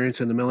experience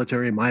in the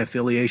military, my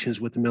affiliations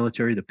with the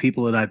military, the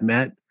people that I've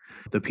met,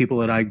 the people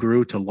that I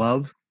grew to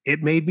love,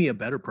 it made me a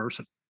better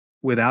person,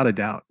 without a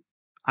doubt.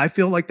 I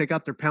feel like they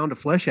got their pound of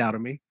flesh out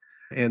of me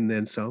and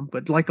then some,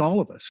 but like all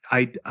of us,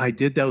 I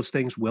did those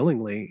things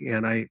willingly.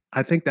 And I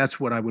think that's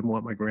what I would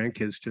want my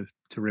grandkids to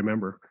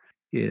remember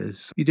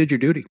is you did your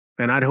duty.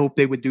 And I'd hope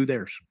they would do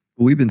theirs.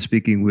 We've been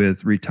speaking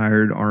with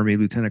retired Army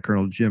Lieutenant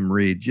Colonel Jim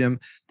Reed. Jim,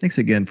 thanks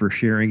again for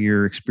sharing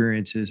your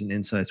experiences and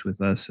insights with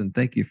us. And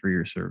thank you for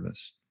your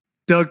service.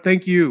 Doug,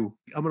 thank you.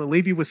 I'm going to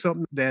leave you with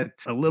something that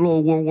a little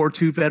old World War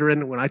II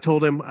veteran, when I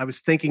told him I was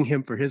thanking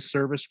him for his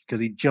service because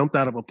he jumped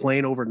out of a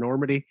plane over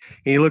Normandy,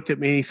 and he looked at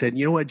me and he said,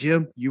 "You know what,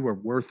 Jim, you were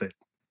worth it."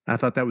 I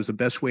thought that was the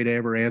best way to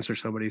ever answer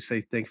somebody,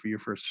 say thank you for your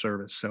first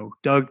service. So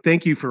Doug,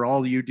 thank you for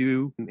all you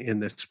do in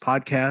this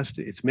podcast,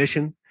 its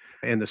mission,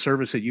 and the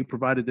service that you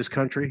provided this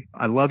country.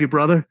 I love you,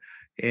 brother.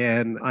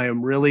 And I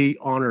am really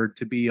honored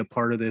to be a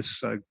part of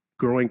this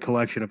growing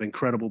collection of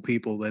incredible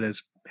people that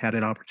has had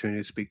an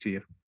opportunity to speak to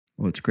you.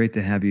 Well, it's great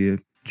to have you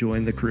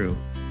join the crew.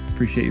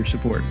 Appreciate your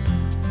support.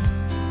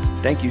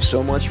 Thank you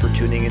so much for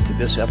tuning into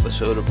this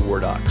episode of War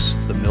Docs,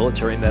 the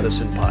Military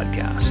Medicine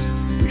Podcast.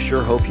 We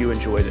sure hope you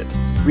enjoyed it.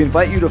 We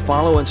invite you to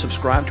follow and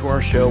subscribe to our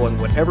show on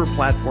whatever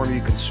platform you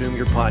consume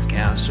your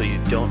podcast so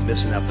you don't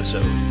miss an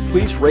episode.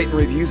 Please rate and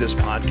review this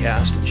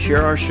podcast and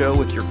share our show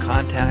with your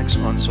contacts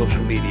on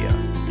social media.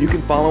 You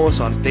can follow us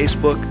on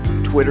Facebook,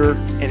 Twitter,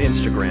 and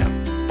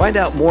Instagram. Find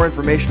out more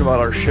information about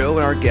our show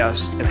and our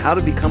guests and how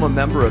to become a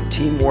member of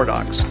Team War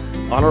Docs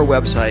on our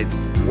website,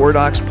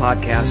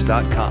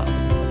 wardocspodcast.com.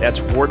 That's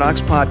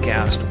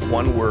wardocspodcast,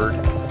 one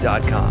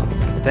word.com.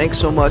 Thanks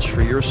so much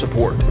for your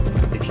support.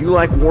 If you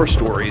like war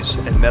stories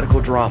and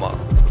medical drama,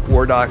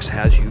 War Docs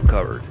has you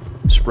covered.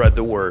 Spread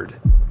the word.